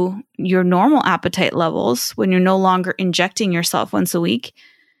to your normal appetite levels, when you're no longer injecting yourself once a week,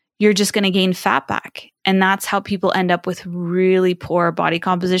 you're just going to gain fat back. And that's how people end up with really poor body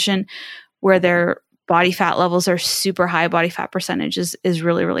composition, where their body fat levels are super high, body fat percentage is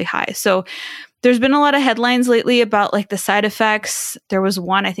really, really high. So there's been a lot of headlines lately about like the side effects. There was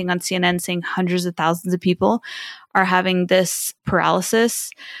one, I think, on CNN saying hundreds of thousands of people are having this paralysis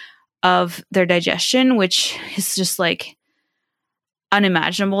of their digestion, which is just like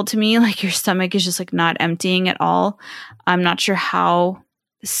unimaginable to me. Like your stomach is just like not emptying at all. I'm not sure how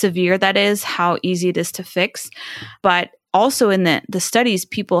severe that is, how easy it is to fix. But also in the studies,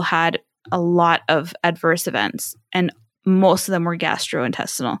 people had a lot of adverse events, and most of them were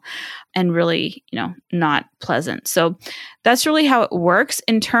gastrointestinal and really, not pleasant. So that's really how it works.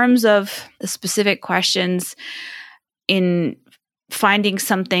 In terms of the specific questions in finding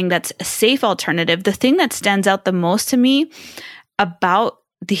something that's a safe alternative, the thing that stands out the most to me about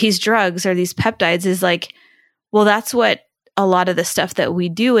these drugs or these peptides is like, well, that's what a lot of the stuff that we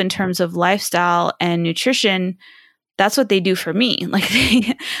do in terms of lifestyle and nutrition, that's what they do for me. Like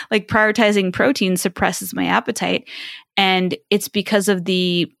prioritizing protein suppresses my appetite. And it's because of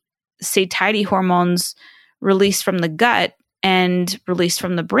the satiety hormones released from the gut and released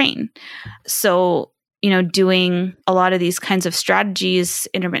from the brain. So, doing a lot of these kinds of strategies,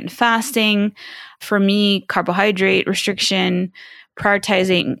 intermittent fasting, for me, carbohydrate restriction,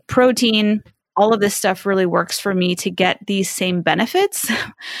 prioritizing protein, all of this stuff really works for me to get these same benefits.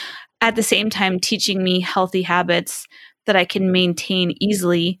 At the same time, teaching me healthy habits that I can maintain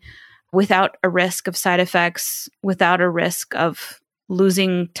easily without a risk of side effects, without a risk of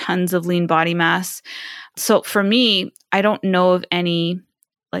losing tons of lean body mass. So for me, I don't know of any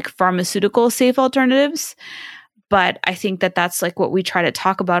like pharmaceutical safe alternatives, but I think that that's like what we try to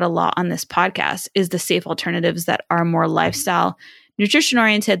talk about a lot on this podcast, is the safe alternatives that are more lifestyle, nutrition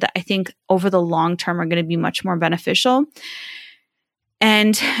oriented, that I think over the long term are going to be much more beneficial.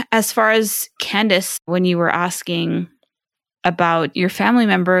 And as far as Candace, when you were asking about your family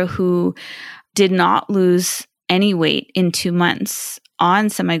member who did not lose any weight in 2 months on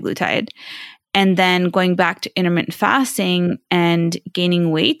semaglutide, and then going back to intermittent fasting and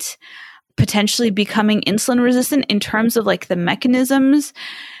gaining weight, potentially becoming insulin resistant in terms of like the mechanisms,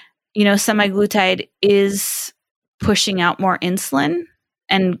 semaglutide is pushing out more insulin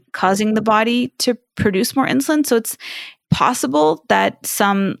and causing the body to produce more insulin. So it's possible that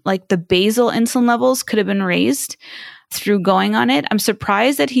some like the basal insulin levels could have been raised through going on it. I'm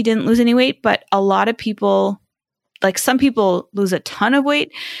surprised that he didn't lose any weight, but a lot of people, like some people lose a ton of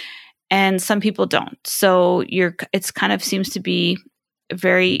weight and some people don't. So it's kind of seems to be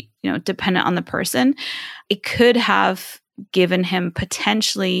very, dependent on the person. It could have given him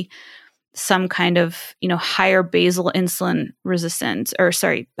potentially some kind of, higher basal insulin resistance,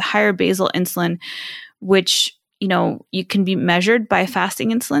 higher basal insulin, which, you can be measured by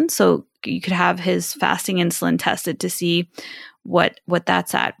fasting insulin. So you could have his fasting insulin tested to see what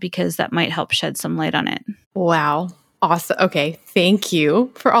that's at, because that might help shed some light on it. Wow. Awesome. Okay. Thank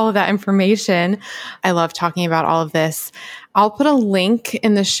you for all of that information. I love talking about all of this. I'll put a link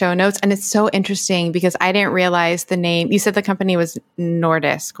in the show notes. And it's so interesting because I didn't realize the name. You said the company was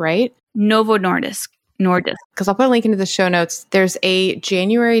Nordisk, right? Novo Nordisk. Because I'll put a link into the show notes. There's a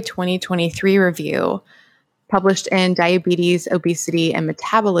January 2023 review published in Diabetes, Obesity, and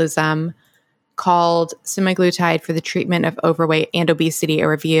Metabolism called Semaglutide for the Treatment of Overweight and Obesity, a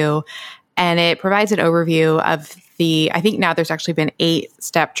review. And it provides an overview of I think now there's actually been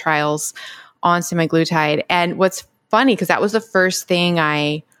 8-step trials on semaglutide. And what's funny, because that was the first thing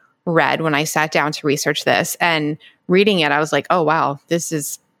I read when I sat down to research this. And reading it, I was like, oh, wow, this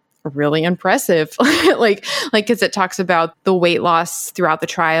is really impressive. Because it talks about the weight loss throughout the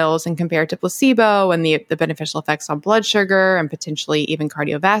trials and compared to placebo and the beneficial effects on blood sugar and potentially even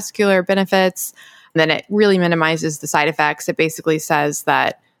cardiovascular benefits. And then it really minimizes the side effects. It basically says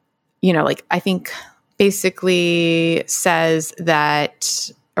that, I think basically says that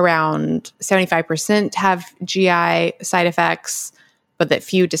around 75% have GI side effects, but that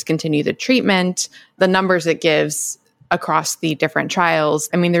few discontinue the treatment. The numbers it gives across the different trials,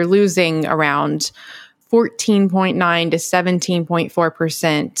 they're losing around 14.9 to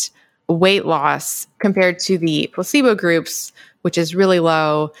 17.4% weight loss compared to the placebo groups, which is really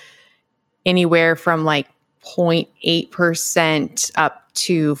low, anywhere from 0.8% up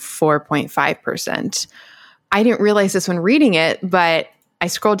to 4.5%. I didn't realize this when reading it, but I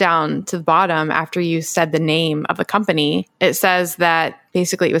scrolled down to the bottom after you said the name of the company. It says that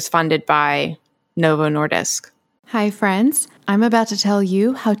basically it was funded by Novo Nordisk. Hi, friends. I'm about to tell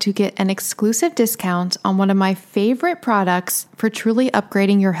you how to get an exclusive discount on one of my favorite products for truly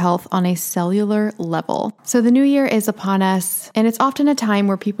upgrading your health on a cellular level. So the new year is upon us, and it's often a time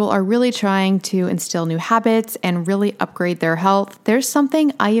where people are really trying to instill new habits and really upgrade their health. There's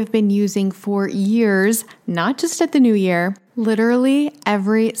something I have been using for years, not just at the new year. Literally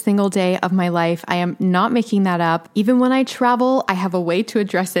every single day of my life. I am not making that up. Even when I travel, I have a way to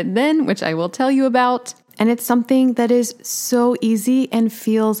address it then, which I will tell you about. And it's something that is so easy and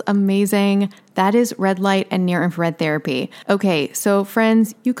feels amazing. That is red light and near infrared therapy. Okay, so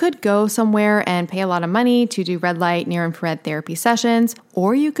friends, you could go somewhere and pay a lot of money to do red light, near infrared therapy sessions,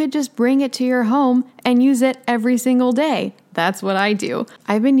 or you could just bring it to your home and use it every single day. That's what I do.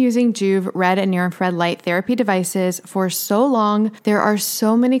 I've been using Joovv red and near infrared light therapy devices for so long. There are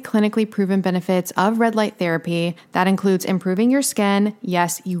so many clinically proven benefits of red light therapy. That includes improving your skin.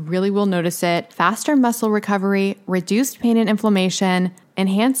 Yes, you really will notice it. Faster muscle recovery, reduced pain and inflammation,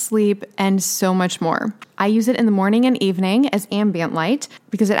 enhanced sleep, and so much more. I use it in the morning and evening as ambient light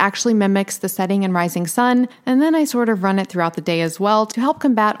because it actually mimics the setting and rising sun, and then I sort of run it throughout the day as well to help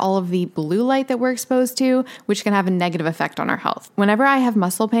combat all of the blue light that we're exposed to, which can have a negative effect on our health. Whenever I have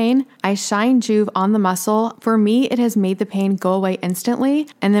muscle pain, I shine Joovv on the muscle. For me, it has made the pain go away instantly,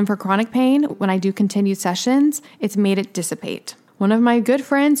 and then for chronic pain, when I do continued sessions, it's made it dissipate. One of my good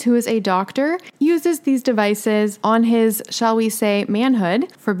friends who is a doctor uses these devices on his, shall we say,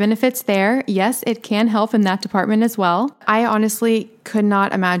 manhood for benefits there. Yes, it can help in that department as well. I honestly could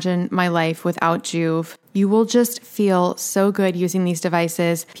not imagine my life without Joovv. You will just feel so good using these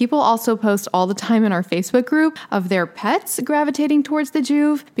devices. People also post all the time in our Facebook group of their pets gravitating towards the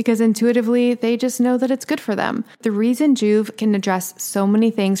Joovv because intuitively they just know that it's good for them. The reason Joovv can address so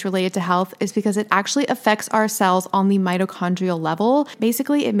many things related to health is because it actually affects our cells on the mitochondrial level.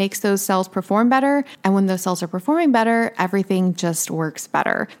 Basically, it makes those cells perform better, and when those cells are performing better, everything just works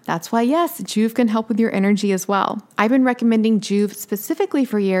better. That's why, yes, Joovv can help with your energy as well. I've been recommending Joovv specifically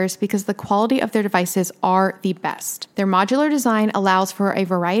for years because the quality of their devices are the best. Their modular design allows for a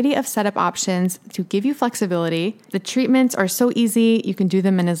variety of setup options to give you flexibility. The treatments are so easy. You can do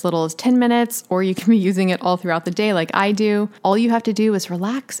them in as little as 10 minutes, or you can be using it all throughout the day like I do. All you have to do is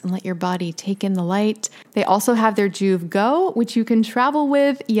relax and let your body take in the light. They also have their Joovv Go, which you can travel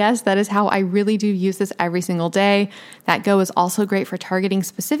with. Yes, that is how I really do use this every single day. That Go is also great for targeting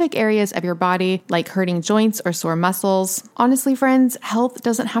specific areas of your body, like hurting joints or sore muscles. Honestly, friends, health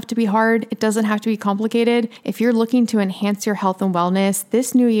doesn't have to be hard. It doesn't have to be complicated. If you're looking to enhance your health and wellness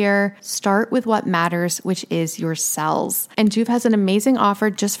this new year, start with what matters, which is your cells. And Joovv has an amazing offer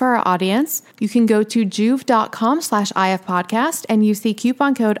just for our audience. You can go to joovv.com/ifpodcast and use the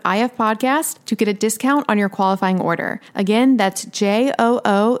coupon code IFPodcast to get a discount on your qualifying order. Again, that's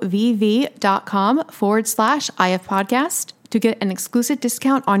joovv.com/IFPodcast to get an exclusive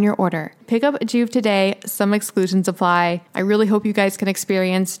discount on your order. Pick up Joovv today. Some exclusions apply. I really hope you guys can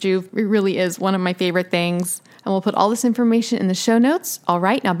experience Joovv. It really is one of my favorite things. And we'll put all this information in the show notes. All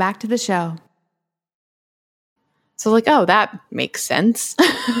right, now back to the show. So oh, that makes sense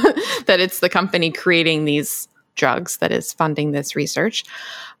that it's the company creating these drugs that is funding this research.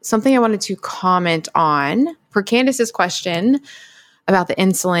 Something I wanted to comment on for Candace's question about the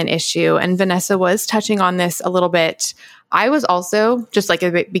insulin issue, and Vanessa was touching on this a little bit. I was also, just like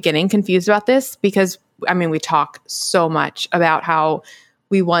at the beginning, confused about this because, we talk so much about how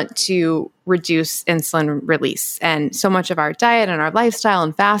we want to reduce insulin release. And so much of our diet and our lifestyle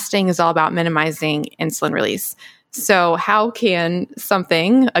and fasting is all about minimizing insulin release. So how can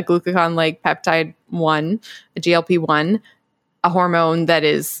something, a glucagon-like peptide 1, a GLP-1, a hormone that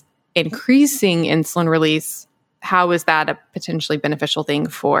is increasing insulin release, how is that a potentially beneficial thing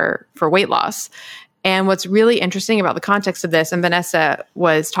for weight loss? And what's really interesting about the context of this, and Vanessa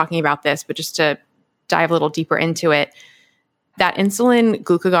was talking about this, but just to dive a little deeper into it, that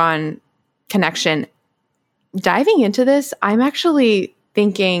insulin-glucagon connection, diving into this, I'm actually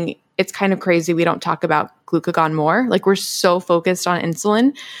thinking it's kind of crazy we don't talk about glucagon more. Like, we're so focused on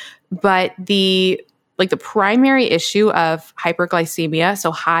insulin, but the primary issue of hyperglycemia,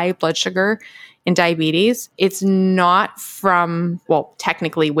 so high blood sugar and diabetes, it's not from,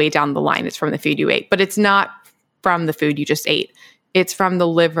 technically way down the line, it's from the food you ate, but it's not from the food you just ate. It's from the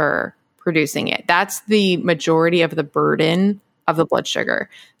liver producing it. That's the majority of the burden of the blood sugar.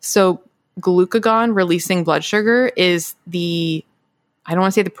 So glucagon releasing blood sugar is I don't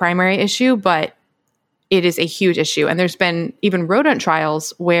want to say the primary issue, but it is a huge issue. And there's been even rodent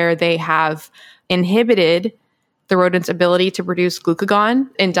trials where they have inhibited the rodent's ability to produce glucagon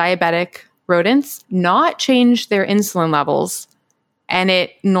in diabetic rodents, not change their insulin levels, and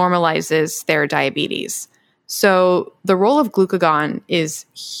it normalizes their diabetes. So the role of glucagon is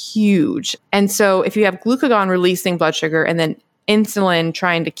huge. And so if you have glucagon releasing blood sugar and then insulin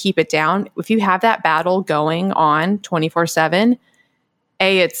trying to keep it down, if you have that battle going on 24/7,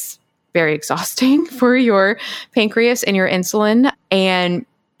 it's very exhausting for your pancreas and your insulin. And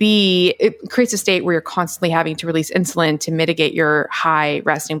B, it creates a state where you're constantly having to release insulin to mitigate your high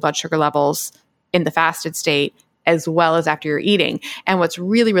resting blood sugar levels in the fasted state, as well as after you're eating. And what's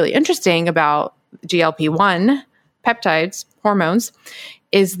really, really interesting about GLP-1 peptides, hormones,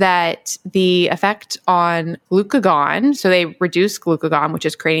 is that the effect on glucagon, so they reduce glucagon, which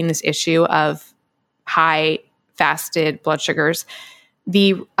is creating this issue of high fasted blood sugars.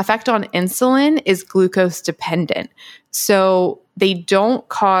 The effect on insulin is glucose dependent. So they don't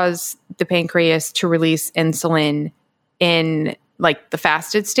cause the pancreas to release insulin in like the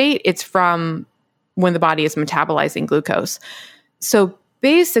fasted state. It's from when the body is metabolizing glucose. So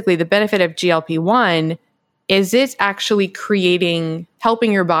basically the benefit of GLP-1 is it's actually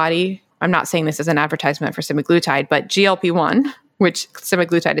helping your body. I'm not saying this as an advertisement for semaglutide, but GLP-1, which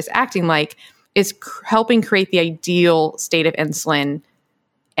semaglutide is acting like, is helping create the ideal state of insulin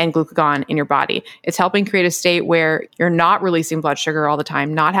and glucagon in your body. It's helping create a state where you're not releasing blood sugar all the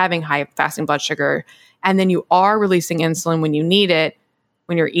time, not having high fasting blood sugar, and then you are releasing insulin when you need it,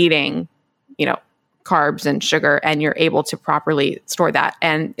 when you're eating, carbs and sugar, and you're able to properly store that,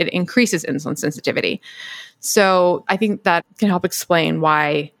 and it increases insulin sensitivity. So I think that can help explain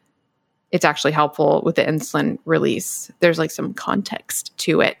why it's actually helpful with the insulin release. There's like some context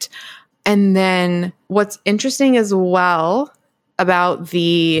to it. And then what's interesting as well about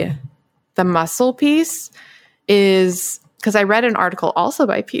the muscle piece is, because I read an article also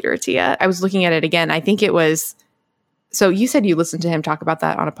by Peter Attia. I was looking at it again. I think it was, so you said you listened to him talk about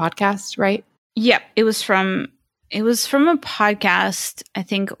that on a podcast, right? Yep. It was from a podcast, I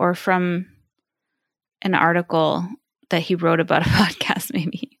think, or from an article that he wrote about a podcast,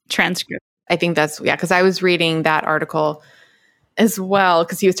 maybe transcript. I think because I was reading that article as well,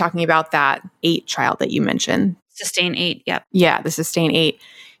 because he was talking about that 8 trial that you mentioned. Sustain 8, yep. Yeah, the Sustain 8.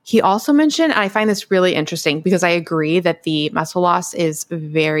 He also mentioned, and I find this really interesting because I agree that the muscle loss is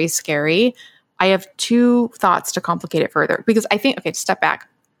very scary. I have 2 thoughts to complicate it further because I think, to step back.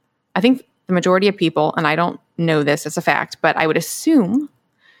 I think the majority of people, and I don't know this as a fact, but I would assume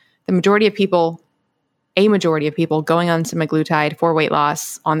a majority of people going on semaglutide for weight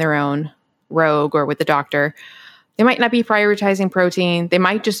loss on their own, rogue or with the doctor, they might not be prioritizing protein. They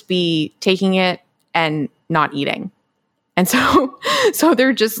might just be taking it and not eating. And so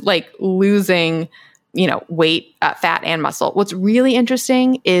they're just like losing, weight, fat and muscle. What's really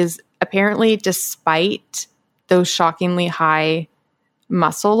interesting is apparently despite those shockingly high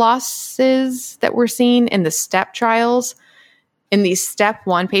muscle losses that we're seeing in the STEP trials, in these STEP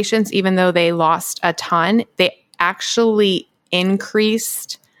 1 patients, even though they lost a ton, they actually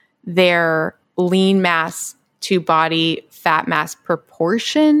increased their lean mass to body fat mass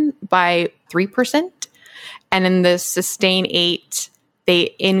proportion by 3%. And in the Sustain 8,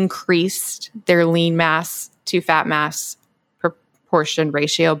 they increased their lean mass to fat mass proportion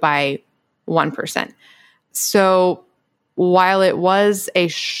ratio by 1%. So while it was a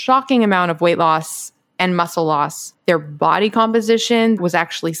shocking amount of weight loss and muscle loss, their body composition was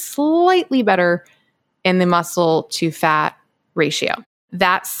actually slightly better in the muscle to fat ratio.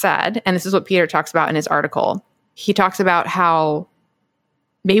 That said, and this is what Peter talks about in his article, he talks about how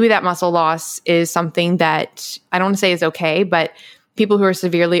maybe that muscle loss is something that I don't want to say is okay, but people who are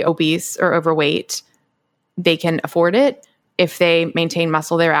severely obese or overweight, they can afford it if they maintain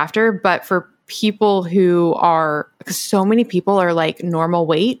muscle thereafter. But for people who are, because so many people are like normal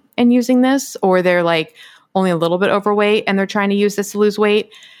weight and using this, or they're like only a little bit overweight and they're trying to use this to lose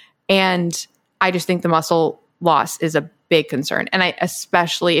weight. And I just think the muscle loss is a big concern. And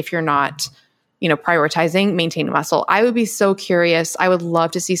especially if you're not, prioritizing maintaining muscle. I would be so curious. I would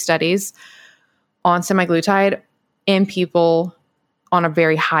love to see studies on semaglutide in people on a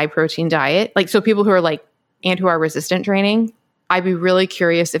very high protein diet. Like, so people who are like, and who are resistant training, I'd be really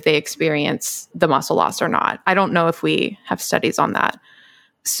curious if they experience the muscle loss or not. I don't know if we have studies on that.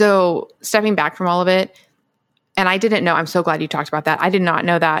 So stepping back from all of it, and I didn't know, I'm so glad you talked about that. I did not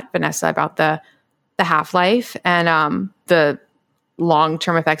know that, Vanessa, about the half-life and the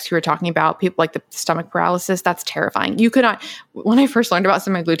long-term effects you were talking about, people like the stomach paralysis. That's terrifying. You could not, when I first learned about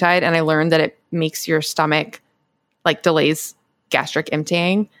semaglutide and I learned that it makes your stomach, like delays gastric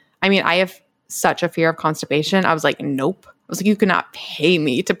emptying. I mean, I have such a fear of constipation. I was like, nope. I was like, you could not pay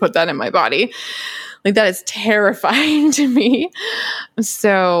me to put that in my body. Like, that is terrifying to me.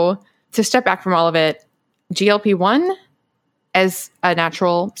 So to step back from all of it, GLP-1 as a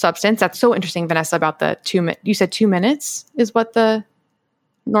natural substance, that's so interesting, Vanessa, about the you said 2 minutes is what the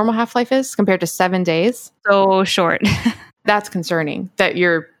normal half-life is compared to 7 days. So short. That's concerning that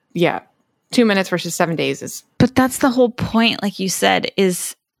 2 minutes versus 7 days is. But that's the whole point, like you said,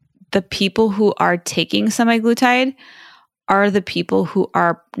 is the people who are taking semaglutide are the people who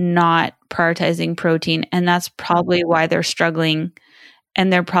are not prioritizing protein. And that's probably why they're struggling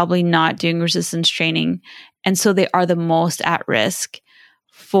and they're probably not doing resistance training. And so they are the most at risk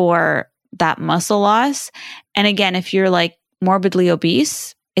for that muscle loss. And again, if you're like morbidly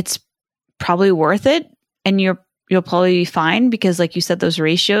obese, it's probably worth it. And you'll probably be fine because, like you said, those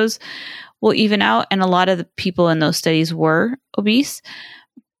ratios will even out. And a lot of the people in those studies were obese.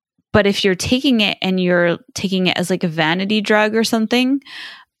 But if you're taking it and you're taking it as like a vanity drug or something,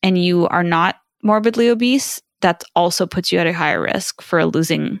 and you are not morbidly obese, that also puts you at a higher risk for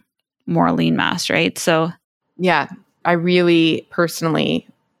losing more lean mass, right? So, yeah, I really personally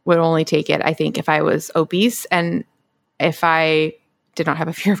would only take it, I think, if I was obese and if I did not have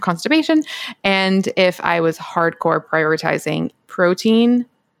a fear of constipation and if I was hardcore prioritizing protein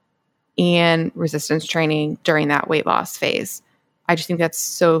and resistance training during that weight loss phase. I just think that's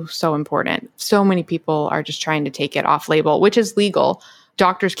so, so important. So many people are just trying to take it off label, which is legal.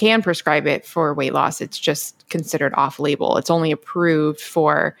 Doctors can prescribe it for weight loss. It's just considered off label. It's only approved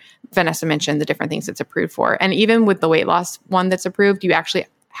for, Vanessa mentioned the different things it's approved for. And even with the weight loss one that's approved, you actually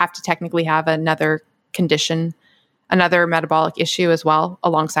have to technically have another condition, another metabolic issue as well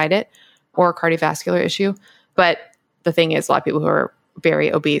alongside it, or a cardiovascular issue. But the thing is, a lot of people who are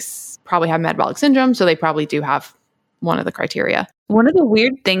very obese probably have metabolic syndrome, so they probably do have one of the criteria. One of the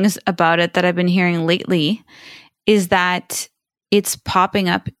weird things about it that I've been hearing lately is that it's popping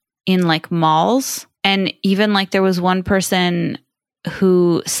up in like malls. And even like there was one person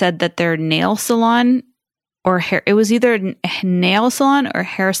who said that their nail salon or hair, it was either nail salon or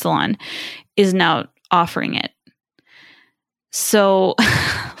hair salon, is now offering it. So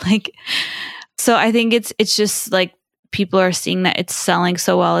so I think it's just like people are seeing that it's selling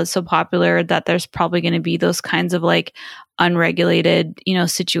so well, it's so popular that there's probably going to be those kinds of like unregulated,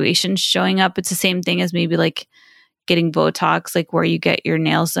 situations showing up. It's the same thing as maybe like getting Botox, like where you get your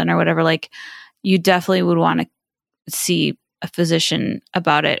nails done or whatever. Like you definitely would want to see a physician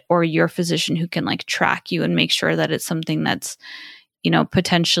about it, or your physician who can like track you and make sure that it's something that's,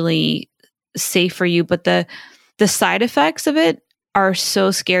 potentially safe for you. But the side effects of it are so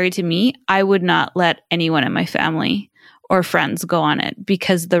scary to me. I would not let anyone in my family or friends go on it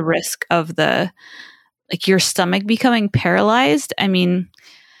because the risk of your stomach becoming paralyzed. I mean,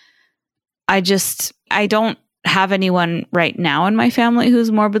 I don't have anyone right now in my family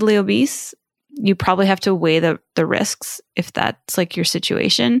who's morbidly obese. You probably have to weigh the risks if that's like your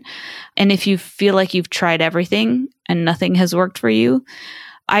situation. And if you feel like you've tried everything and nothing has worked for you,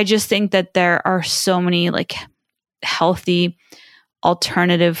 I just think that there are so many like healthy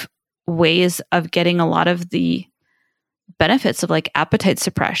alternative ways of getting a lot of the benefits of like appetite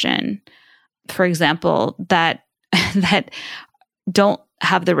suppression, for example, that don't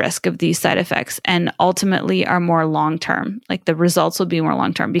have the risk of these side effects and ultimately are more long-term. Like the results will be more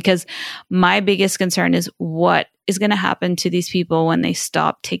long-term, because my biggest concern is what is going to happen to these people when they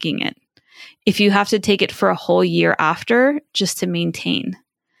stop taking it. If you have to take it for a whole year after just to maintain,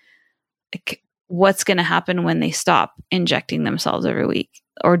 like, what's going to happen when they stop injecting themselves every week?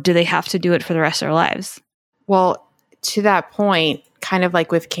 Or do they have to do it for the rest of their lives? Well, to that point, kind of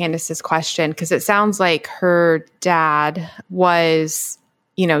like with Candace's question, because it sounds like her dad was,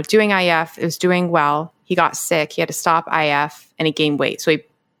 doing IF, it was doing well. He got sick. He had to stop IF and he gained weight. So he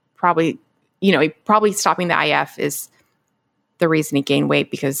probably stopping the IF is the reason he gained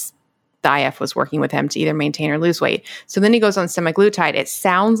weight, because the IF was working with him to either maintain or lose weight. So then he goes on semaglutide. It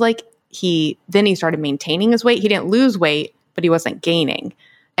sounds like he started maintaining his weight. He didn't lose weight, but he wasn't gaining.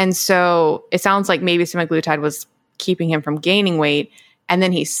 And so it sounds like maybe semaglutide was keeping him from gaining weight. And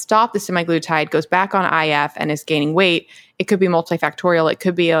then he stopped the semaglutide, goes back on IF and is gaining weight. It could be multifactorial. It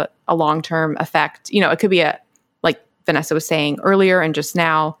could be a long-term effect. It could be like Vanessa was saying earlier and just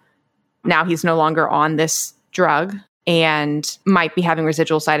now he's no longer on this drug and might be having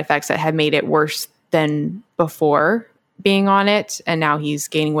residual side effects that had made it worse than before being on it. And now he's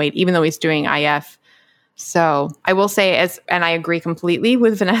gaining weight, even though he's doing IF. So I will say, and I agree completely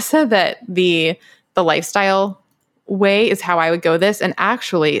with Vanessa, that the lifestyle way is how I would go this. And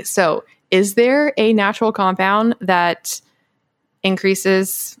actually, so is there a natural compound that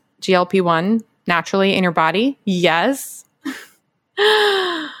increases GLP-1 naturally in your body? Yes.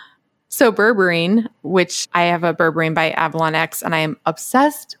 So berberine, which I have a berberine by Avalon X, and I am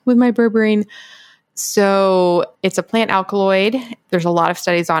obsessed with my berberine. So it's a plant alkaloid. There's a lot of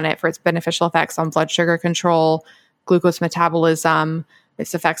studies on it for its beneficial effects on blood sugar control, glucose metabolism,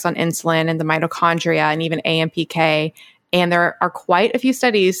 its effects on insulin and the mitochondria, and even AMPK. And there are quite a few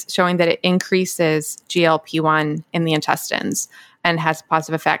studies showing that it increases GLP-1 in the intestines and has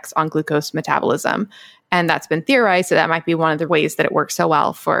positive effects on glucose metabolism. And that's been theorized, so that might be one of the ways that it works so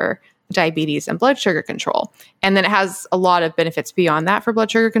well for diabetes and blood sugar control. And then it has a lot of benefits beyond that for blood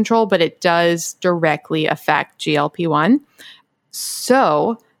sugar control, but it does directly affect GLP-1.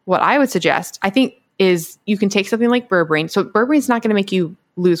 So what I would suggest, I think, is you can take something like berberine. So berberine is not going to make you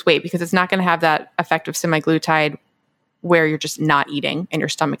lose weight because it's not going to have that effect of semaglutide where you're just not eating and your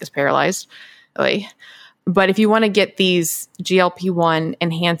stomach is paralyzed. But if you want to get these GLP-1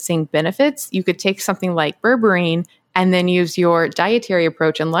 enhancing benefits, you could take something like berberine and then use your dietary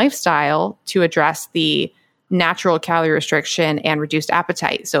approach and lifestyle to address the natural calorie restriction and reduced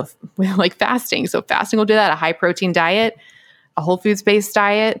appetite. So like fasting. So fasting will do that, a high protein diet, a whole foods based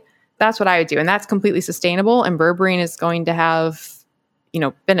diet. That's what I would do. And that's completely sustainable. And berberine is going to have,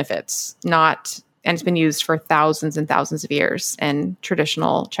 benefits, and it's been used for thousands and thousands of years in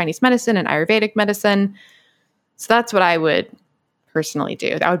traditional Chinese medicine and Ayurvedic medicine. So that's what I would personally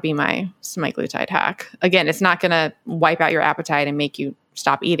do. That would be my semaglutide hack. Again, it's not going to wipe out your appetite and make you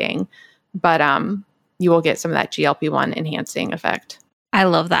stop eating, but you will get some of that GLP-1 enhancing effect. I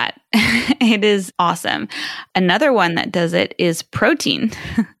love that. It is awesome. Another one that does it is protein.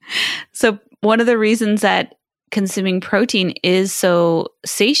 So one of the reasons that consuming protein is so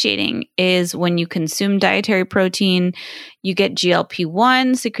satiating is when you consume dietary protein, you get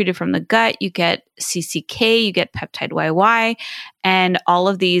GLP-1 secreted from the gut, you get CCK, you get peptide YY, and all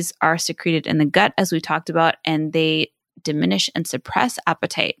of these are secreted in the gut, as we talked about, and they diminish and suppress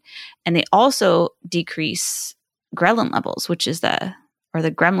appetite. And they also decrease ghrelin levels, which is the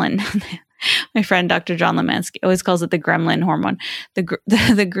gremlin. My friend, Dr. John Lemansky, always calls it the gremlin hormone, the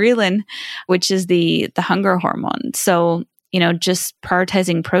ghrelin, which is the hunger hormone. So, just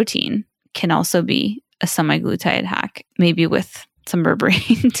prioritizing protein can also be a semaglutide hack, maybe with some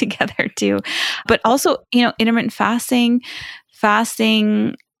berberine together too. But also, intermittent fasting,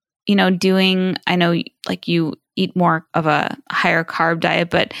 doing, I know like you eat more of a higher carb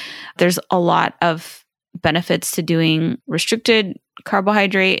diet, but there's a lot of benefits to doing restricted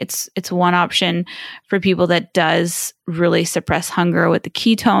carbohydrate. It's one option for people that does really suppress hunger with the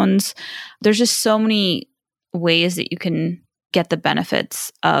ketones. There's just so many ways that you can get the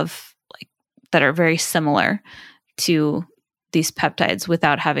benefits of that are very similar to these peptides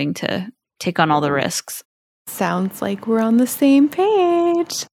without having to take on all the risks. Sounds like we're on the same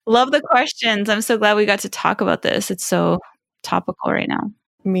page. Love the questions. I'm so glad we got to talk about this. It's so topical right now.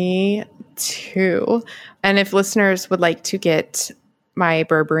 Me too. And if listeners would like to get my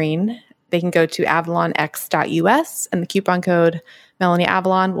berberine, they can go to avalonx.us and the coupon code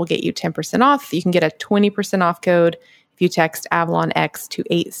MelanieAvalon will get you 10% off. You can get a 20% off code if you text AvalonX to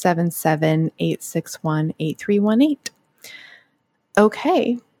 877-861-8318.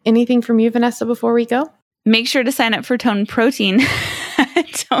 Okay. Anything from you, Vanessa, before we go? Make sure to sign up for Tone Protein at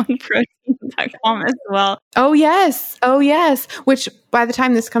toneprotein.com as well. Oh, yes. Which by the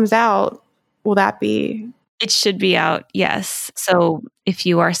time this comes out, will that be? It should be out, yes. So if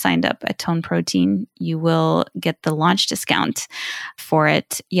you are signed up at Tone Protein, you will get the launch discount for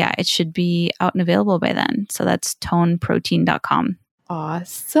it. Yeah, it should be out and available by then. So that's toneprotein.com.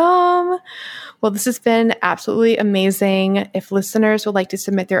 Awesome. Well, this has been absolutely amazing. If listeners would like to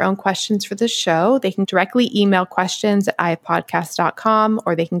submit their own questions for the show, they can directly email questions at iapodcast.com,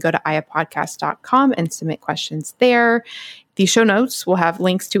 or they can go to iapodcast.com and submit questions there. The show notes will have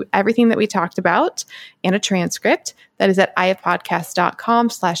links to everything that we talked about and a transcript. That is at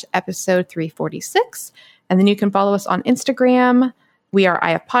iapodcast.com/episode 346. And then you can follow us on Instagram. We are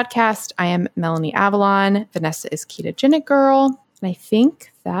IAP Podcast. I am Melanie Avalon. Vanessa is Ketogenic Girl. And I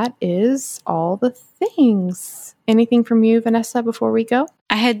think that is all the things. Anything from you, Vanessa, before we go?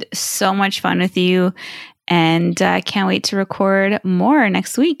 I had so much fun with you, and I can't wait to record more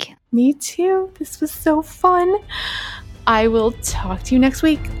next week. Me too. This was so fun. I will talk to you next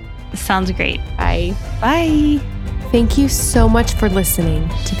week. Sounds great. Bye. Bye. Thank you so much for listening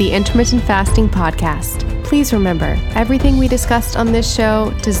to the Intermittent Fasting Podcast. Please remember, everything we discussed on this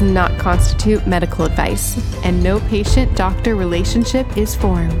show does not constitute medical advice, and no patient-doctor relationship is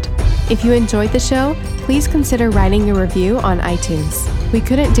formed. If you enjoyed the show, please consider writing a review on iTunes. We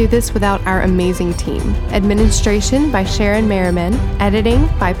couldn't do this without our amazing team. Administration by Sharon Merriman, editing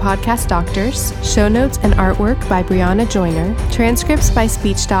by Podcast Doctors, show notes and artwork by Brianna Joyner, transcripts by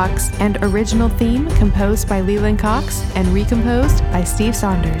Speech Docs, and original theme composed by Leland Cox and recomposed by Steve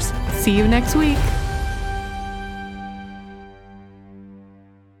Saunders. See you next week.